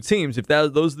those two teams, if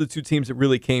those are the two teams it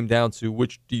really came down to,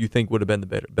 which do you think would have been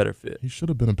the better fit? He should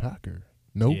have been a Packer.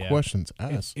 No questions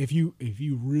asked. If you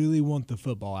really want the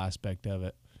football aspect of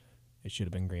it, it should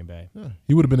have been Green Bay. Yeah.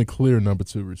 He would have been a clear number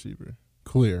 2 receiver.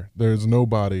 Clear. There's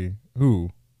nobody who.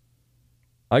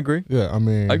 I agree. Yeah, I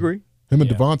mean. I agree. Him and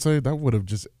Devontae, that would have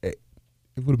it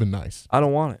would have been nice. I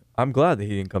don't want it. I'm glad that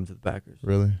he didn't come to the Packers.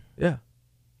 Really? Yeah.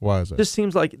 Why is that? Just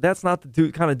seems like that's not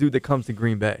the kind of dude that comes to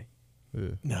Green Bay.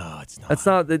 Yeah. No, it's not. That's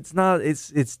not. It's not.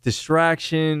 It's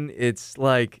distraction. It's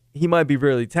like he might be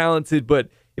really talented, but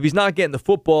if he's not getting the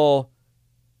football,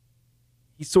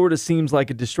 he sort of seems like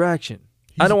a distraction.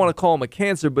 I don't want to call him a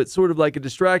cancer, but sort of like a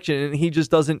distraction, and he just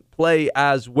doesn't play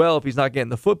as well if he's not getting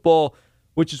the football,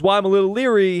 which is why I'm a little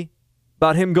leery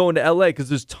about him going to L.A. because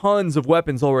there's tons of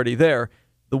weapons already there.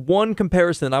 The one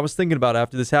comparison I was thinking about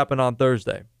after this happened on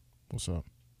Thursday. What's up?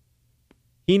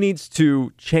 He needs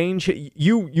to change.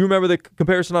 You remember the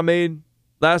comparison I made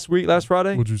last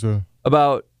Friday? What'd you say?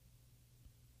 About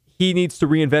he needs to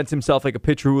reinvent himself like a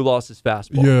pitcher who lost his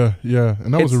fastball. Yeah.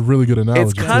 And that was a really good analogy.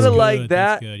 It's kind of like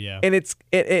that. That's good, yeah.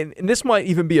 And this might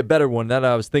even be a better one now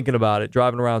that I was thinking about it,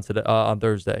 driving around today, on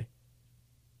Thursday.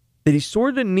 That he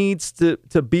sort of needs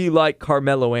to be like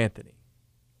Carmelo Anthony.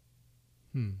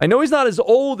 I know he's not as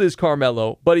old as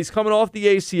Carmelo, but he's coming off the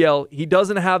ACL. He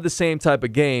doesn't have the same type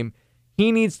of game.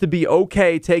 He needs to be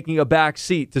okay taking a back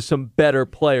seat to some better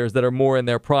players that are more in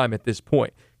their prime at this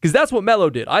point. Because that's what Melo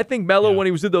did. I think Melo, when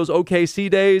he was in those OKC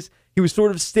days, he was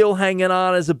sort of still hanging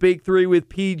on as a big three with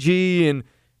PG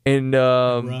and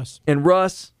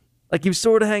Russ. Like he was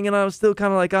sort of hanging on, still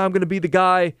kind of like, I'm going to be the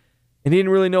guy. And he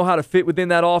didn't really know how to fit within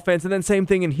that offense. And then same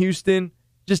thing in Houston.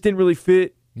 Just didn't really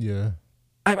fit. Yeah.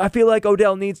 I feel like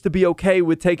Odell needs to be okay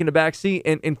with taking a back seat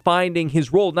and finding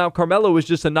his role. Now, Carmelo is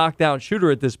just a knockdown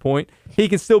shooter at this point. He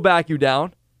can still back you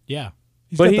down. Yeah.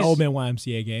 He's got the old man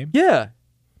YMCA game. Yeah.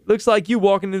 Looks like you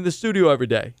walking into the studio every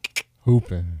day.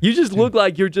 Hooping. You just look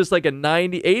like you're just like a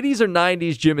 80s or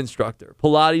 90s gym instructor,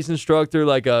 Pilates instructor,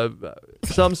 like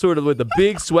some sort of with the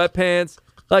big sweatpants.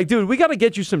 Like, dude, we got to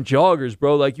get you some joggers,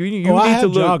 bro. Like, you need I have to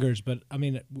look. joggers, but I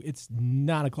mean, it's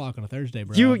 9 o'clock on a Thursday,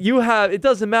 bro. You have. It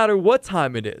doesn't matter what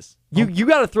time it is. You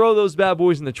got to throw those bad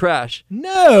boys in the trash.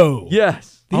 No.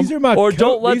 Yes. These are my. Or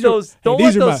don't let those.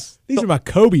 These are my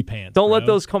Kobe pants. Don't bro. let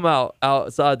those come out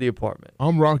outside the apartment.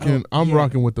 I'm rocking.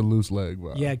 Rocking with the loose leg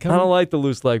vibe. Yeah, I don't like the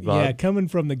loose leg vibe. Yeah, coming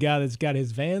from the guy that's got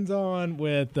his Vans on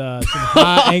with some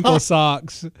high ankle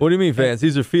socks. What do you mean, Vans?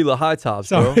 These are Fila high tops,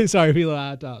 bro. Sorry, Fila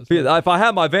high tops. If I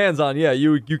had my Vans on, yeah,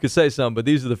 you could say something, but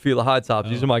these are the Fila high tops.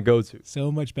 These are my go-to. So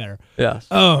much better. Yes.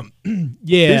 Yeah.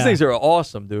 These things are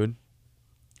awesome, dude.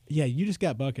 Yeah, you just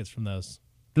got buckets from those.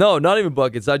 No, not even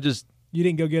buckets. You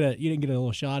didn't get a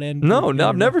little shot in. No,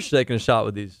 I've never taken a shot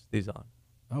with these on.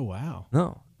 Oh wow.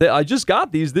 No, I just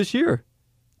got these this year.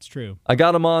 It's true. I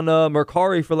got them on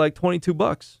Mercari for like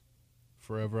 $22.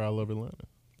 Forever I love Atlanta.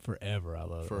 Forever I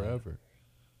love it. Forever.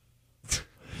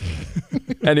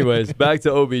 Anyways, back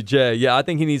to OBJ. Yeah, I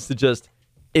think he needs to just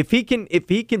if he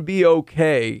can be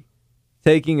okay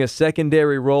taking a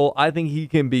secondary role, I think he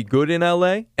can be good in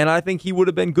LA, and I think he would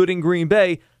have been good in Green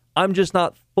Bay. I'm just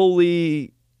not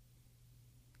fully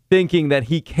thinking that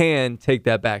he can take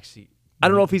that back seat. I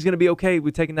don't know if he's going to be okay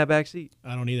with taking that back seat.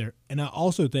 I don't either. And I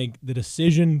also think the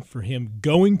decision for him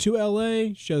going to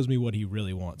LA shows me what he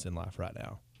really wants in life right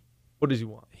now. What does he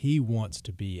want? He wants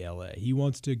to be LA. He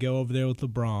wants to go over there with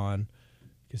LeBron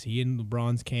because he and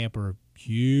LeBron's camp are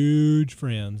huge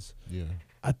friends. Yeah.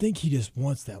 I think he just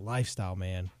wants that lifestyle,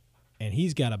 man. And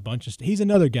he's got a bunch of he's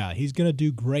another guy. He's going to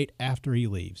do great after he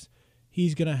leaves.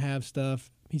 He's going to have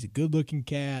stuff. He's a good-looking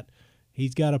cat.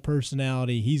 He's got a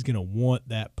personality. He's going to want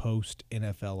that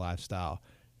post-NFL lifestyle.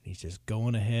 He's just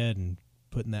going ahead and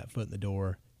putting that foot in the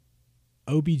door.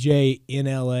 OBJ in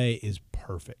L.A. is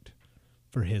perfect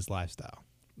for his lifestyle.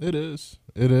 It is.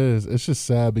 It is. It's just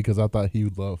sad because I thought he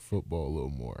would love football a little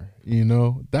more. You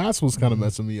know? That's what's kind of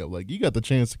messing me up. Like, you got the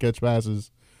chance to catch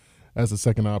passes as a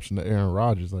second option to Aaron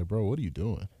Rodgers. Like, bro, what are you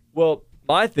doing? Well,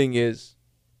 my thing is,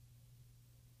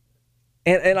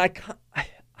 and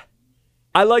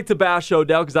I like to bash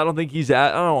Odell because I don't think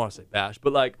I don't want to say bash,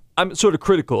 but like I'm sort of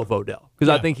critical of Odell because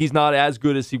I Yeah. think he's not as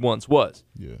good as he once was.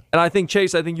 Yeah. And I think,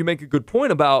 Chase, I think you make a good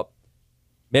point about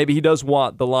maybe he does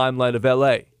want the limelight of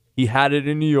L.A. He had it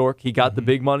in New York. He got the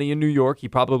big money in New York. He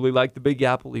probably liked the Big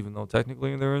Apple, even though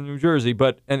technically they're in New Jersey.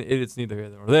 And it's neither here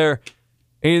nor there.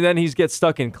 And then he gets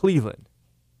stuck in Cleveland.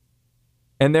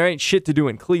 And there ain't shit to do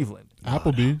in Cleveland.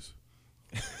 Applebee's.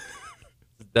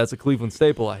 That's a Cleveland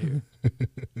staple, I hear.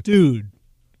 Dude,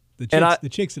 the And chicks, the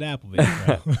chicks at Applebee's,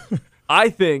 bro. I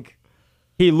think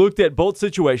he looked at both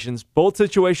situations. Both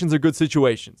situations are good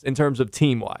situations in terms of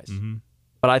team-wise. Mm-hmm.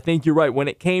 But I think you're right. When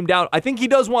it came down, I think he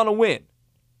does want to win.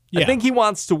 Yeah. I think he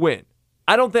wants to win.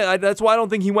 That's why I don't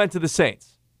think he went to the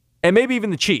Saints. And maybe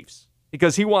even the Chiefs,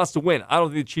 because he wants to win. I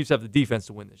don't think the Chiefs have the defense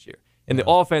to win this year. And the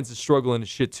offense is struggling as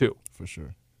shit too. For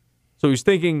sure. So he's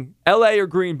thinking L.A. or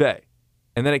Green Bay.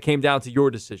 And then it came down to your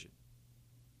decision.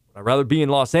 Would I rather be in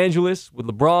Los Angeles with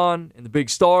LeBron and the big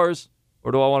stars,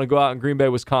 or do I want to go out in Green Bay,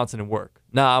 Wisconsin and work?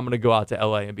 Nah, I'm going to go out to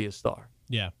L.A. and be a star.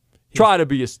 Yeah. Try to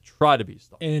be a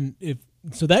star. And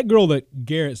so that girl that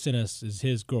Garrett sent us is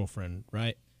his girlfriend,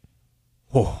 right?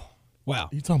 Oh. Wow.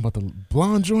 You talking about the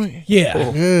blonde joint?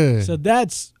 Yeah. Yeah. So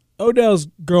that's Odell's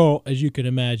girl, as you can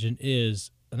imagine,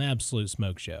 is an absolute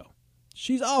smoke show.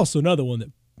 She's also another one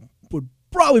that would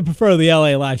probably prefer the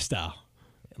LA lifestyle.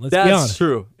 And let's be honest. That's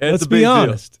true. It's Let's a big be deal.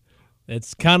 honest.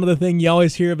 It's kind of the thing you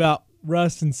always hear about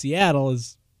Russ in Seattle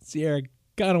is Sierra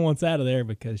kind of wants out of there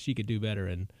because she could do better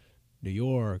in New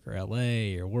York or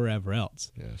LA or wherever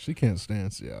else. Yeah, she can't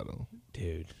stand Seattle.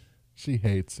 Dude. She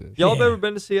hates it. Y'all have Yeah. ever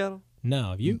been to Seattle?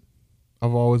 No, have you?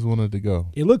 I've always wanted to go.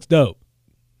 It looks dope.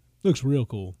 Looks real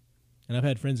cool. And I've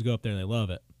had friends go up there and they love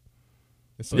it.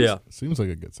 It seems like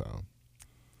a good time.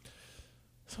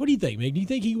 So what do you think, Meg? Do you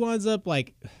think he winds up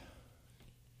like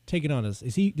taking on us?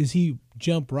 Does he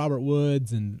jump Robert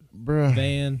Woods and Bruh.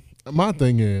 Van? My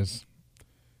thing is,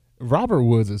 Robert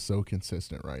Woods is so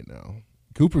consistent right now.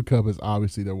 Cooper Kupp is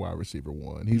obviously their wide receiver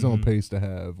one. He's on pace to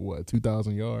have,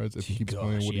 2,000 yards if he keeps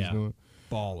playing what he's doing?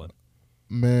 Balling.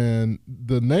 Man,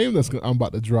 the name I'm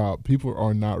about to drop, people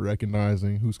are not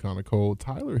recognizing who's kind of cold.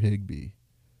 Tyler Higbee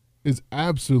is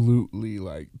absolutely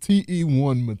like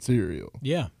TE1 material.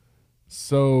 Yeah.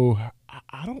 So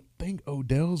I don't think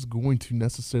Odell's going to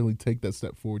necessarily take that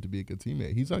step forward to be a good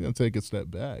teammate. He's not going to take a step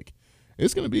back.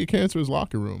 It's going to be a cancerous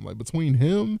locker room. Like between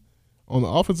him on the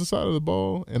offensive side of the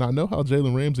ball, and I know how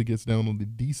Jalen Ramsey gets down on the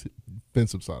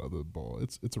defensive side of the ball.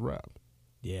 It's a wrap.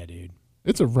 Yeah, dude.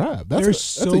 It's a wrap. That's There's a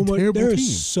so much. terrible There's team.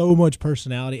 so much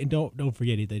personality, and don't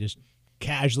forget it. They just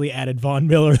casually added Von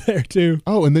Miller there too.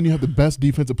 Oh, and then you have the best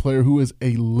defensive player who is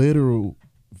a literal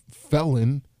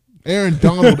felon. Aaron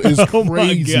Donald is Oh my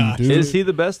crazy, gosh. dude. Is he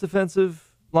the best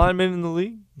defensive lineman in the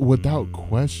league? Without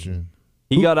question.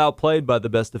 He got outplayed by the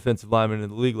best defensive lineman in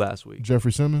the league last week.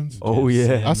 Jeffrey Simmons? Oh,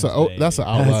 yeah. That's an outlier. That's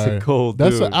a cold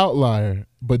That's dude. an outlier.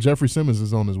 But Jeffrey Simmons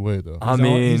is on his way, though.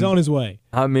 He's on his way.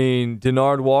 I mean,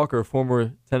 Denard Walker,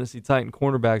 former Tennessee Titan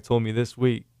cornerback, told me this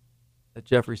week that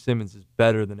Jeffrey Simmons is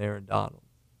better than Aaron Donald.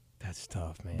 That's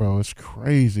tough, man. Bro, it's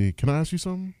crazy. Can I ask you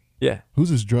something? Yeah. Who's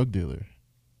his drug dealer?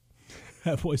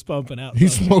 That boy's pumping out.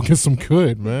 He's something. smoking some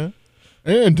good, man.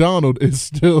 Aaron Donald is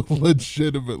still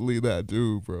legitimately that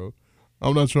dude, bro.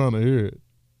 I'm not trying to hear it.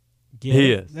 Yeah,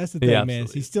 He is. That's the He thing, man.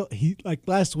 absolutely He like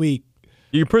last week.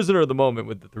 You're prisoner of the moment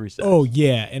with the 3 sacks. Oh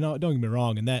yeah, and don't get me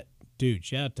wrong. And that dude,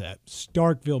 shout out to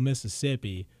Starkville,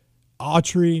 Mississippi,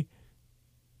 Autry,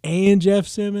 and Jeff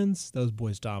Simmons. Those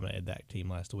boys dominated that team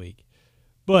last week.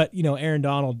 But Aaron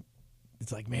Donald,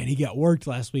 it's like, man, he got worked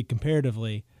last week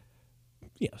comparatively.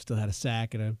 Still had a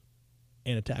sack and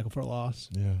a tackle for a loss.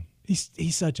 Yeah.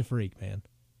 He's such a freak, man.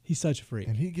 He's such a freak.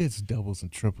 And he gets doubles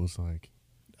and triples like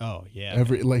Oh yeah,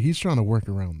 like he's trying to work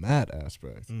around that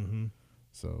aspect. Mm-hmm.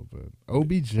 So, but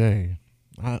OBJ,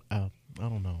 I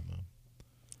don't know, man.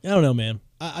 I don't know, man.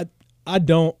 I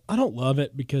don't love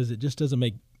it because it just doesn't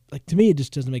make to me it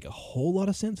just doesn't make a whole lot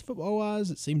of sense football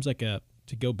wise. It seems like to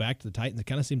go back to the Titans. It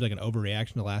kind of seems like an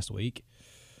overreaction to last week,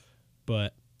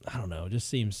 but I don't know. It just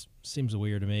seems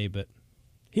weird to me. But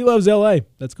he loves LA.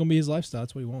 That's gonna be his lifestyle.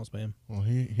 That's what he wants, man. Well,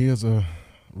 he has a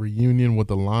reunion with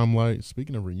the Limelight.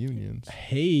 Speaking of reunions,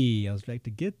 Hey, I was back to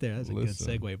get there. That's a Listen,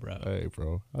 good segue, bro. hey,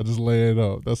 bro, I just lay it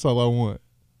up. That's all I want.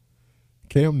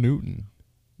 Cam Newton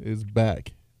is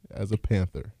back as a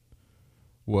Panther.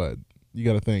 What? You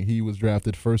got to think. He was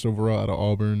drafted first overall out of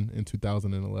Auburn in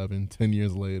 2011. 10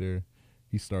 years later,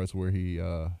 he starts where he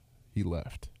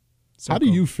left. So How do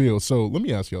cool. you feel? So let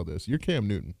me ask y'all this. You're Cam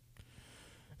Newton.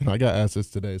 And I got asked this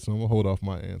today, so I'm going to hold off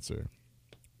my answer.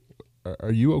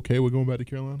 Are you okay with going back to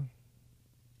Carolina?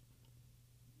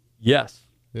 Yes.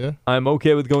 Yeah? I'm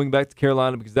okay with going back to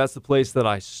Carolina because that's the place that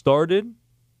I started.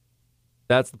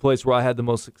 That's the place where I had the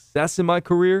most success in my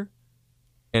career,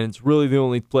 and it's really the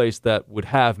only place that would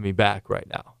have me back right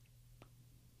now.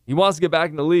 He wants to get back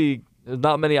in the league. There's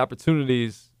not many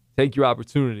opportunities. Take your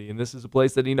opportunity. And this is a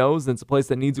place that he knows, and it's a place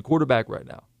that needs a quarterback right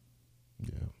now.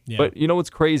 Yeah. But you know what's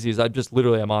crazy is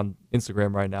I'm on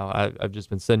Instagram right now. I've just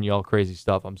been sending you all crazy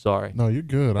stuff. I'm sorry. No, you're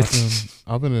good.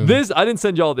 I've been in I didn't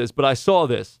send you all this, but I saw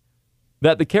this.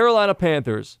 That the Carolina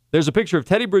Panthers, there's a picture of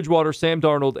Teddy Bridgewater, Sam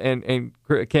Darnold, and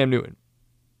Cam Newton.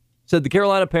 Said the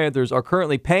Carolina Panthers are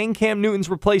currently paying Cam Newton's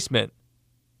replacement,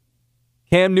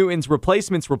 and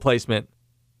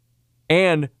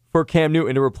for Cam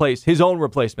Newton to replace his own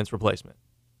replacement's replacement.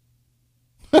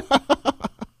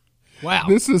 Wow.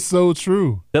 This is so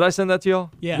true. Did I send that to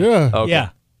y'all? Yeah. Yeah. Okay. Yeah.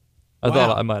 I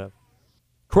thought I might have.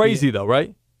 Crazy though,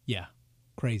 right? Yeah.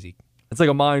 Crazy. That's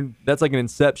like an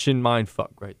Inception mind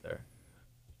fuck right there.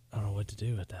 I don't know what to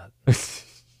do with that.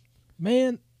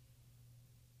 Man.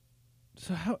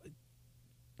 So how?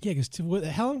 Yeah, because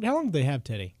how long did they have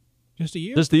Teddy? Just a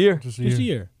year. Just a year. Just Just a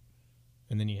year.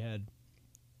 And then you had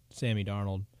Sammy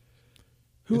Darnold,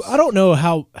 who I don't know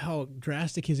how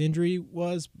drastic his injury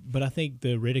was, but I think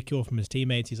the ridicule from his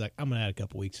teammates, he's like, I'm going to add a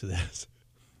couple weeks to this.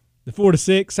 The 4 to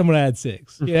 6, I'm going to add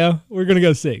 6. Yeah, we're going to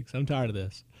go 6. I'm tired of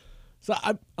this. So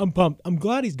I'm pumped. I'm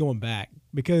glad he's going back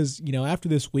because, after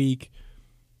this week,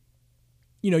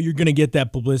 you're going to get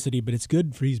that publicity, but it's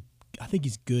good I think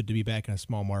he's good to be back in a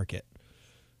small market.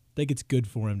 I think it's good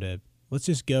for him to,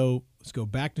 let's go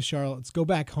back to Charlotte. Let's go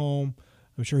back home.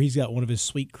 I'm sure he's got one of his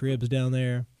sweet cribs down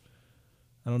there.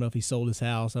 I don't know if he sold his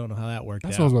house. I don't know how that worked out.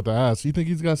 That's what I was about to ask. You think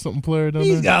he's got something player down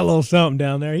there? He's got a little something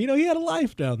down there. He had a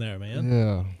life down there, man.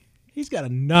 Yeah. He's got a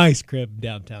nice crib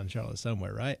downtown Charlotte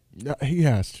somewhere, right? Yeah, he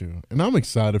has to. And I'm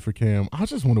excited for Cam. I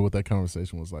just wonder what that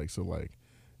conversation was like. So,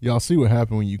 y'all see what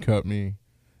happened when you cut me.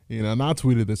 And I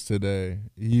tweeted this today.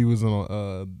 He was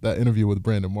on that interview with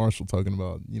Brandon Marshall talking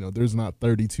about, there's not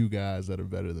 32 guys that are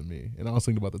better than me. And I was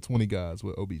thinking about the 20 guys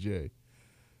with OBJ.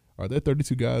 Are there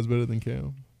 32 guys better than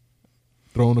Cam?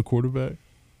 Throwing a quarterback?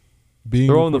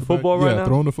 Throwing the football right now? Yeah,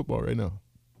 throwing the football right now.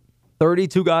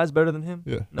 32 guys better than him?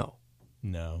 Yeah.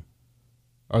 No.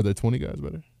 Are there 20 guys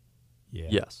better? Yeah.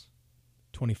 Yes.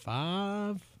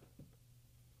 25?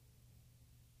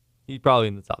 He's probably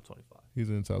in the top 25. He's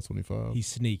in the top 25. He's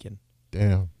sneaking.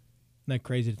 Damn. Isn't that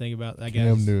crazy to think about? That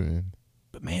Cam guy's, Newton.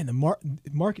 But, man, the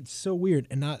market's so weird.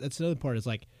 And that's another part. Is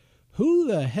who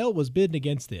the hell was bidding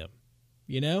against them?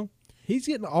 He's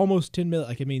getting almost $10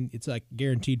 million. It's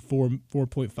guaranteed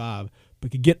 4.5,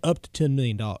 but could get up to $10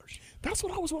 million. That's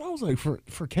what I was like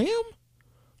for Cam.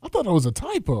 I thought that was a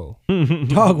typo.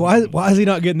 Dog, why is he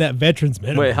not getting that veterans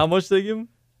minimum? Wait, how much did they give him?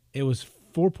 It was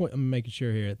 4. I'm making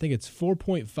sure here. I think it's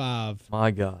 4.5.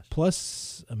 My gosh.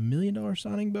 Plus $1 million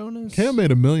signing bonus. Cam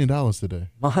made $1 million today.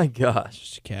 My gosh.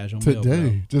 Just a casual meal, bro.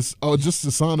 Today, just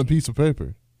to sign a piece of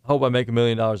paper. I hope I make $1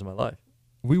 million in my life.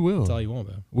 We will. That's all you want,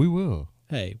 bro. We will.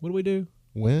 Hey, what do we do?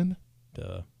 Win.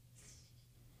 Duh.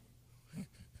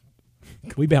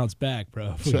 We bounce back,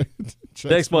 bro.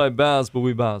 Next might bounce, but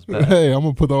we bounce back. Hey, I'm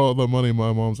gonna put all the money in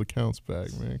my mom's accounts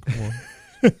back, man. Come on.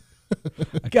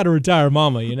 I got to retire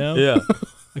mama, Yeah.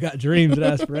 I got dreams and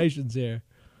aspirations here.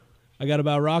 I got to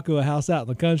buy Rocco a house out in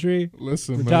the country.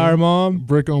 Listen, retire man. mom.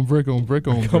 Brick on brick on brick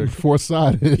on brick.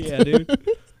 Four-sided. Yeah, dude.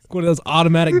 One of those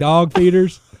automatic dog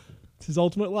feeders. It's his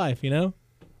ultimate life,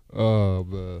 Oh,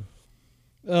 man.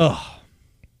 Ugh.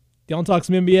 Do you want to talk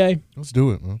some NBA? Let's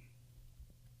do it, man.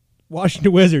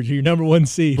 Washington Wizards are your number 1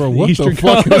 seed. Bro, for the what Eastern the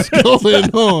fuck Conference. is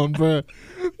going on, bro?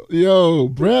 Yo,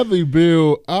 Bradley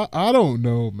Beal, I don't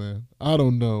know, man. I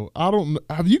don't know.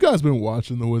 Have you guys been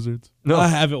watching the Wizards? No, I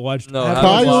haven't watched. no, I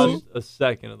Kyle- haven't watched a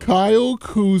second of them. Kyle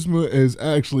Kuzma is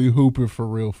actually hooping for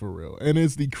real. And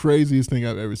it's the craziest thing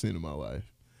I've ever seen in my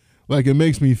life. It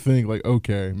makes me think,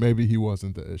 okay, maybe he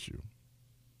wasn't the issue.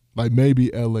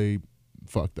 Maybe LA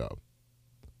fucked up.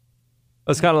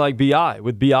 That's kind of like B.I.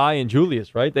 with B.I. and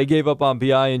Julius, right? They gave up on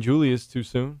B.I. and Julius too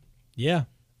soon. Yeah.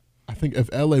 I think if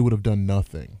LA would have done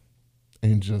nothing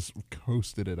and just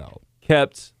coasted it out.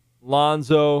 Kept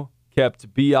Lonzo,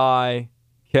 kept B.I.,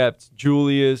 kept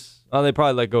Julius. Oh, they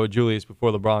probably let go of Julius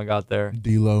before LeBron got there.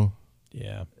 D'Lo.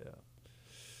 Yeah.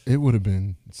 It would have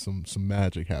been some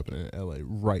magic happening in LA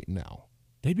right now.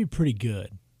 They'd be pretty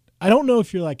good. I don't know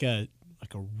if you're like a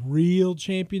real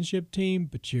championship team,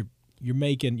 but you're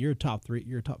a top 3,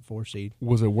 you're a top 4 seed.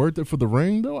 Was it worth it for the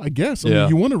ring though? I guess. I Yeah. mean,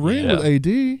 you won a ring Yeah. with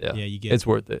AD. Yeah, Yeah, you get it's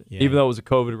worth it. Yeah. Even though it was a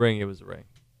COVID ring, it was a ring.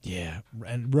 Yeah,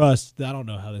 and Russ, I don't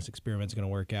know how this experiment's going to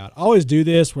work out. I always do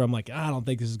this where I'm like, I don't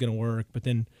think this is going to work, but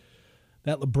then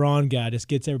that LeBron guy just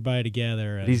gets everybody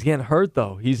together. And But he's getting hurt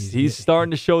though. He's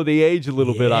starting to show the age a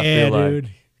little bit. I feel like. dude.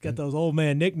 Got those old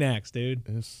man knickknacks, dude.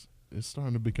 It's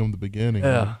starting to become the beginning.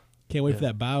 Yeah. Can't wait for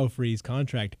that BioFreeze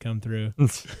contract to come through.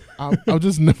 I've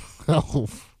just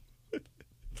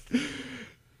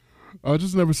I've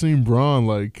just never seen Bron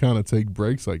like kind of take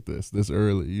breaks like this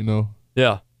early. You know.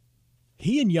 Yeah.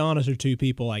 He and Giannis are two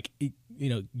people like,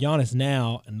 Giannis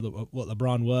now and what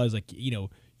LeBron was like.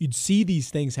 You'd see these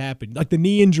things happen, like the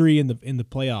knee injury in the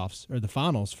playoffs or the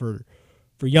finals for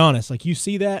Giannis. Like you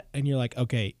see that and you're like,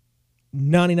 okay,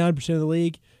 99% of the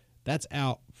league, that's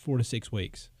out 4 to 6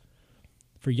 weeks.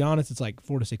 For Giannis, it's like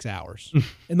 4 to 6 hours.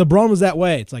 And LeBron was that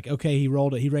way. It's like, okay, he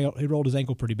rolled his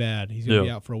ankle pretty bad. He's gonna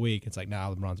be out for a week. It's like,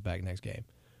 nah, LeBron's back next game.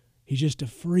 He's just a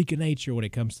freak of nature when it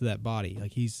comes to that body.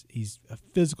 Like he's a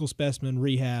physical specimen,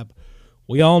 rehab.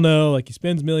 We all know, like he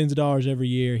spends millions of dollars every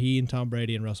year. He and Tom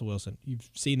Brady and Russell Wilson. You've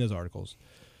seen those articles.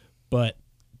 But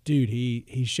dude,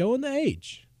 he's showing the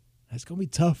age. It's gonna be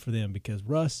tough for them because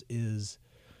Russ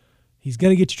he's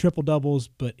gonna get you triple doubles,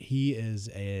 but he is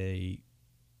a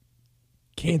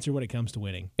cancer when it comes to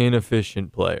winning.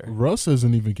 Inefficient player. Russ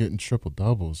isn't even getting triple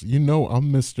doubles.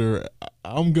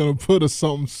 I'm gonna put a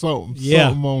something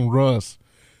on Russ.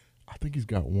 I think he's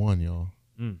got one, y'all.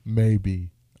 Maybe.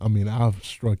 I mean, I've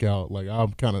struck out. Like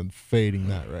I'm kind of fading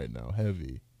that right now,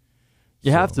 heavy.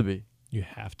 You have to be. You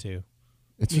have to.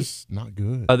 It's just not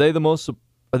good. Are they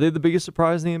the biggest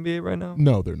surprise in the NBA right now?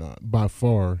 No, they're not by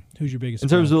far. Who's your biggest in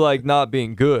terms of like not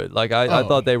being good? Like I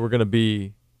thought they were gonna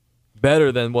be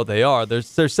better than what they are. They're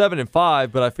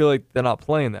 7-5, but I feel like they're not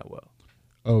playing that well.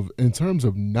 In terms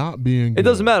of not being good, it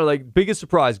doesn't matter. Like biggest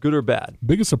surprise, good or bad.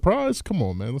 Biggest surprise? Come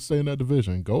on, man. Let's stay in that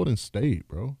division. Golden State,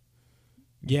 bro.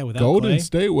 Yeah, without Golden Clay.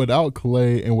 State without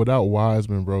Clay and without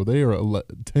Wiseman, bro. They are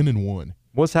 10-1.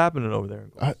 What's happening over there in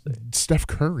Golden State? Steph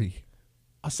Curry.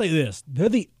 I'll say this: they're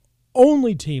the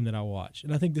only team that I watch,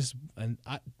 and I think this.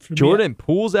 Jordan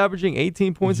Poole's averaging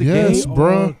 18 points a Yes, game.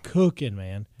 bro. Cooking,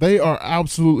 man. They are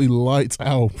absolutely lights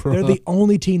out, bro. They're the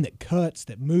only team that cuts,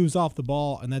 that moves off the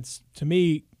ball, and that's, to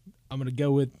me, I'm going to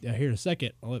go with here in a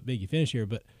second. I'll let Biggie finish here,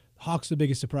 but Hawks the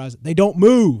biggest surprise. They don't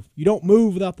move. You don't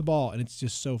move without the ball, and it's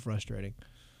just so frustrating.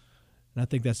 And I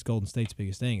think that's Golden State's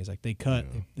biggest thing is like they cut,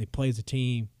 they play as a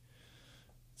team.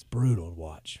 It's brutal to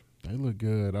watch. They look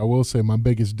good. I will say my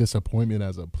biggest disappointment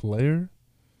as a player,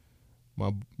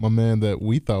 my man that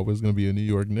we thought was going to be a New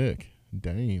York Knick,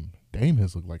 Dame. Dame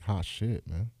has looked like hot shit,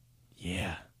 man.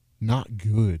 Yeah. Not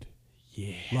good.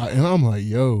 Yeah. And I'm like,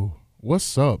 yo,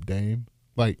 what's up, Dame?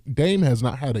 Like, Dame has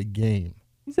not had a game.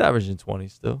 He's averaging 20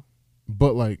 still.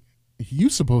 But, like, you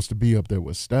supposed to be up there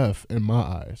with Steph in my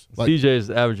eyes. Like, CJ is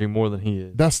averaging more than he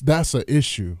is. That's an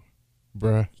issue,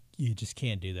 bruh. You just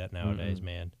can't do that nowadays,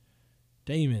 man.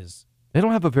 Dame is. They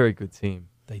don't have a very good team.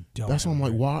 They don't. That's why I'm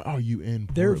like, why are you in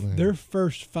Their Portland?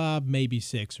 first 5, maybe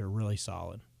 6 are really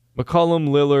solid. McCollum,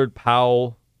 Lillard,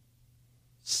 Powell,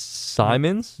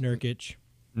 Simons,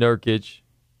 Nurkic.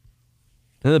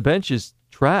 And the bench is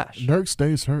trash. Nurk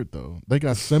stays hurt, though. They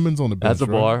got Simmons on the bench. That's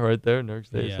a bar right there. Nurk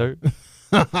stays hurt.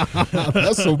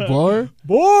 That's a bar.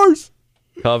 Bars.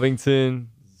 Covington,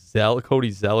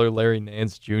 Cody Zeller, Larry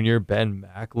Nance Jr., Ben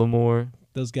McLemore.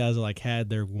 Those guys are like had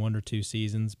their 1 or 2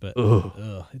 seasons, but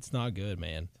it's not good,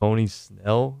 man. Tony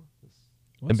Snell,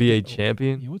 NBA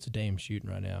champion. Yeah, what's Dame shooting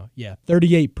right now? Yeah,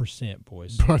 38%,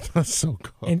 boys. Bro, that's so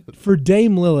good. And for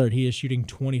Dame Lillard, he is shooting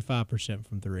 25%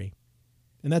 from 3.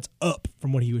 And that's up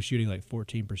from what he was shooting like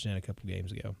 14% a couple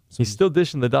games ago. So He's still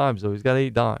dishing the dimes, though. He's got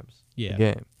 8 dimes a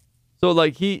game. So,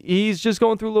 like, he's just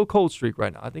going through a little cold streak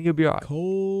right now. I think he'll be all right.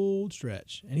 Cold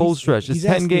stretch. And Cold stretch. It's he's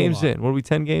 10 asking games a lot. in. What are we,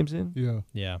 10 games in? Yeah.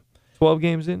 Yeah. 12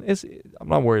 games in? I'm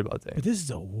not worried about that. But this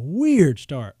is a weird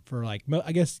start for like,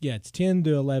 I guess, it's 10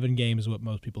 to 11 games is what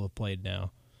most people have played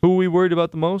now. Who are we worried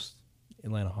about the most?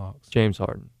 Atlanta Hawks. James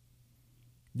Harden.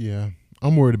 Yeah.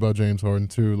 I'm worried about James Harden,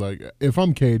 too. Like, if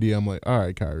I'm KD, I'm like, all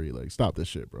right, Kyrie, like, stop this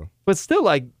shit, bro. But still,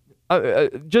 like,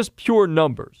 just pure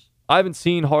numbers. I haven't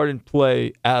seen Harden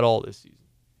play at all this season.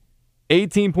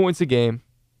 18 points a game,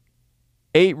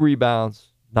 8 rebounds,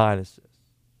 9 assists,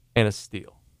 and a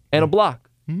steal, and a block.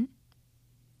 Mm-hmm.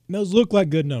 Those look like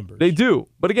good numbers. They do.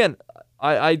 But again,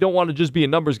 I don't want to just be a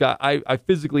numbers guy. I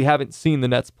physically haven't seen the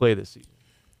Nets play this season.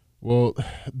 Well,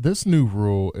 this new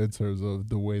rule in terms of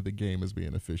the way the game is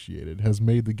being officiated has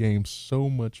made the game so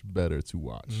much better to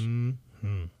watch.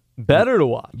 Mm-hmm. Better to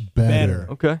watch. Better.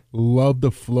 Okay. Love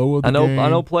the flow of the game. I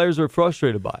know players are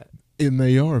frustrated by it. And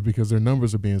they are because their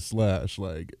numbers are being slashed.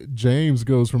 Like, James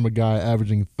goes from a guy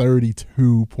averaging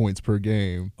 32 points per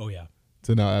game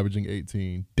to now averaging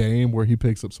 18. Dame, where he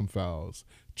picks up some fouls.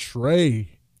 Trey's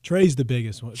the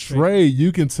biggest one. Trey,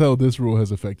 you can tell this rule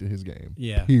has affected his game.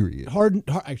 Yeah. Period. Harden's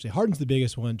the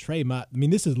biggest one. Trey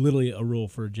this is literally a rule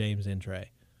for James and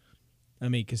Trey. I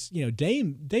mean, because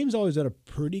Dame's always done a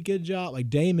pretty good job. Like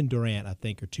Dame and Durant, I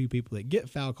think, are two people that get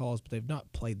foul calls, but they've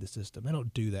not played the system. They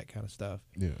don't do that kind of stuff.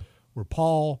 Yeah. Where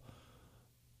Paul,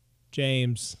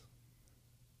 James,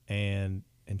 and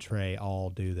Trey all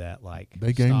do that. Like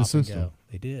They game the stop and system. go.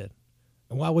 They did.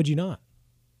 And why would you not?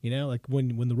 Like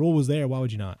when the rule was there, why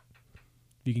would you not?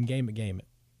 If you can game it, game it.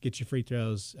 Get your free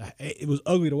throws. It was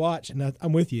ugly to watch, and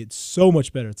I'm with you. It's so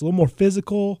much better. It's a little more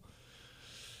physical.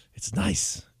 It's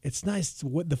nice. It's nice.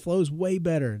 The flow's way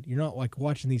better. You're not like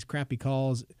watching these crappy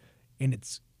calls, and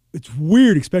it's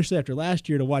weird, especially after last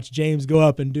year, to watch James go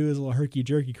up and do his little herky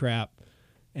jerky crap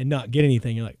and not get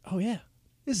anything. You're like, oh yeah,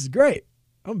 this is great.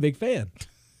 I'm a big fan.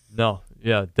 No,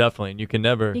 yeah, definitely. And you can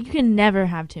never. You can never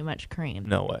have too much cream.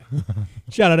 No way.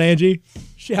 Shout out Angie.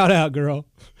 Shout out, girl.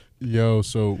 Yo,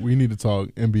 so we need to talk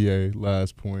NBA.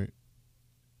 Last point.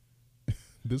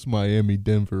 This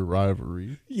Miami-Denver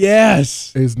rivalry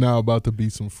Yes. is now about to be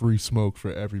some free smoke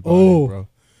for everybody, Oh. bro.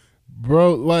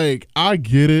 Bro, like, I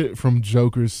get it from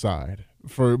Joker's side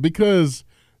because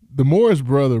the Morris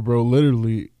brother, bro,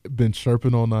 literally been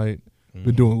chirping all night,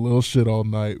 been doing little shit all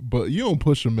night, but you don't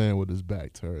push a man with his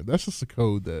back turned. That's just a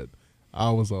code that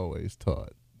I was always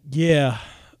taught. Yeah.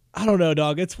 I don't know,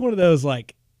 dog. It's one of those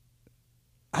like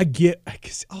I get.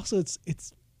 Cause also,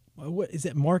 it's what is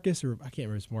it, Marcus or I can't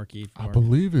remember. It's Marquis. I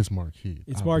believe it's Marquis.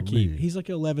 It's I Marquis. believe. He's like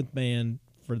 11th man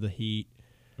for the Heat.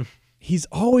 He's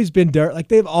always been dirty. Like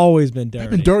they've always been dirty.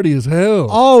 They've been dirty as hell.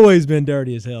 Always been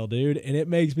dirty as hell, dude. And it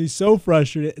makes me so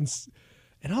frustrated.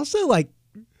 And also, like,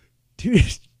 dude,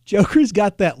 Joker's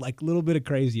got that like little bit of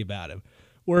crazy about him.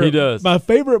 Where He does. My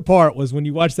favorite part was when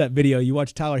you watch that video. You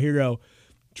watch Tyler Hero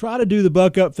try to do the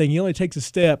buck up thing. He only takes a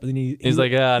step, and then He's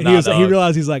like, ah, and nah, he was like, he dog.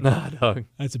 realized he's like, Nah, dog.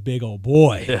 that's a big old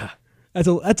boy. Yeah.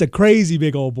 That's a crazy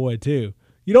big old boy too.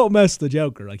 You don't mess with the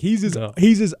Joker. Like he's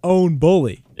his own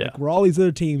bully. Yeah. Like, where all these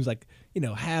other teams like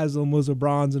Haslam was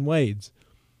LeBron's and Wade's.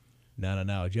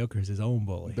 No. Joker's his own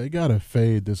bully. They got to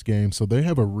fade this game, so they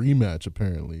have a rematch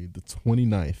apparently the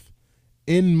 29th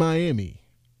in Miami.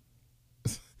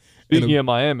 Speaking of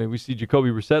Miami, we see Jacoby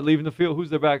Brissett leaving the field. Who's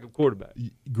their backup quarterback?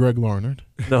 Greg Larnard.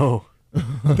 No.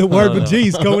 The word with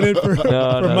G's going in for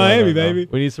Miami, baby.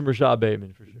 We need some Rashad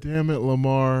Bateman for sure. Damn it,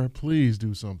 Lamar. Please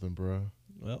do something, bro.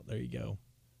 Well, there you go.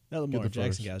 That Get Lamar the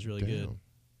Jackson first. guy's really good.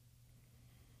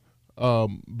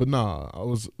 But nah, I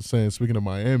was saying, speaking of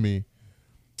Miami,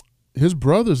 his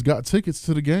brothers got tickets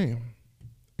to the game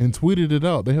and tweeted it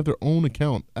out. They have their own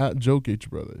account at Jokic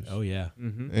Brothers. Oh yeah.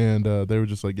 Mm-hmm. And they were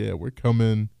just like, yeah, we're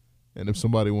coming. And if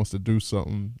somebody wants to do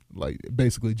something, like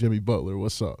basically Jimmy Butler,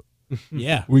 what's up?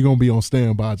 Yeah. We're going to be on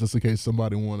standby just in case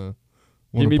somebody want to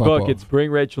Give me pop buckets. off.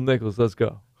 Bring Rachel Nichols. Let's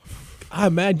go. I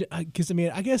imagine because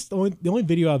I guess the only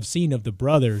video I've seen of the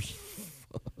brothers.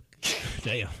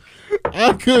 Damn.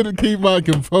 I couldn't keep my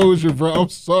composure, bro. I'm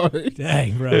sorry.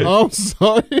 Dang, bro. I'm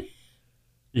sorry.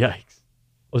 Yikes.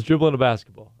 I was dribbling a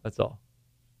basketball. That's all.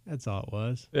 That's all it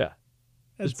was. Yeah.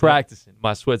 That's Just practicing.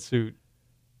 My sweatsuit.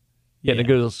 Getting a Yeah.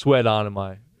 good little sweat on in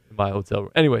my hotel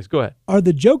room. Anyways, go ahead. Are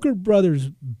the Joker brothers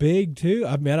big too?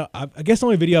 I mean, I guess the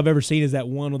only video I've ever seen is that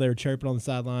one where they were chirping on the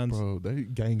sidelines. Bro, they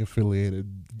gang affiliated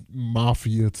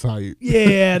mafia type.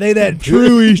 Yeah, they that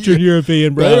true Eastern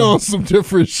European, bro. They on some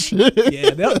different shit.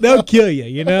 Yeah, they'll kill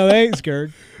you. They ain't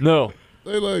scared. No.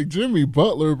 They like Jimmy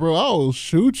Butler, bro. I will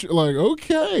shoot you. Like,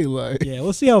 okay, like Yeah,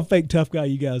 we'll see how fake tough guy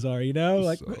you guys are.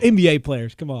 Like So- NBA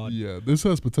players. Come on. yeah, this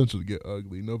has potential to get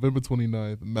ugly. November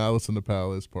 29th, Malice in the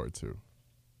Palace, Part 2.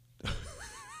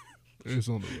 It's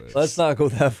on the way. Let's not go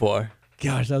that far.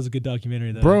 Gosh, that was a good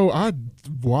documentary though. Bro, I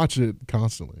watch it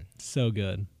constantly. So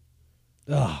good.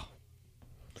 Oh,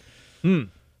 Hmm.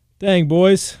 dang,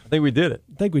 boys. I think we did it.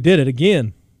 I think we did it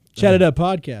again. Chat It Up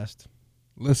podcast.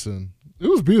 Listen, it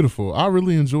was beautiful. I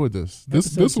really enjoyed this.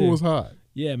 This Episode one 2. was hot.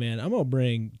 Yeah, man. I'm going to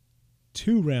bring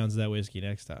 2 rounds of that whiskey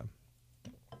next time.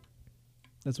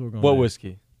 That's what we're going to What do.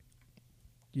 whiskey?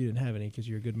 You didn't have any because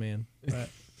you're a good man. Right?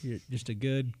 You're just a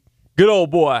good Good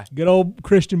old boy. old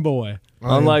Christian boy.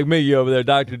 Unlike me over there,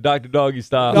 Dr. Doggy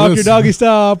style. Dr. Listen. Doggy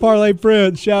Style, Parlay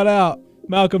Prince. Shout out.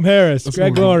 Malcolm Harris, That's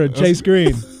Greg gonna be- Larner, that's- Chase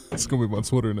Green. It's going to be my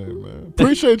Twitter name, man.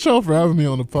 Appreciate y'all for having me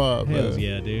on the pod, Hells man.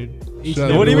 yeah, dude. Each Shout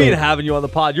and out What do you every mean week. having you on the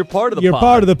pod? You're part of the You're pod.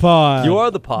 part of the pod. You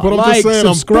are the pod. But I'm like, just saying,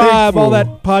 I'm subscribe, all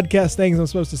thankful. that podcast things I'm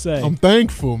supposed to say. I'm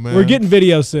thankful, man. We're getting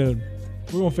video soon.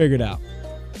 We're going to figure it out.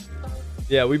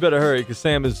 Yeah, we better hurry because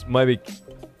Sam might be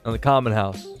on the Common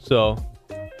House. So,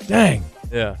 Dang.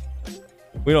 yeah.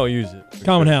 We don't use it.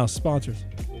 Common House, sponsors.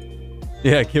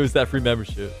 Yeah, give us that free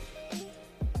membership.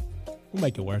 We'll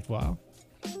make it worthwhile.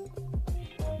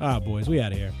 All right, boys. We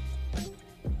out of here.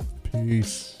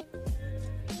 Peace.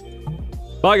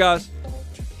 Bye, guys.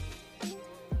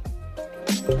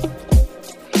 Peace.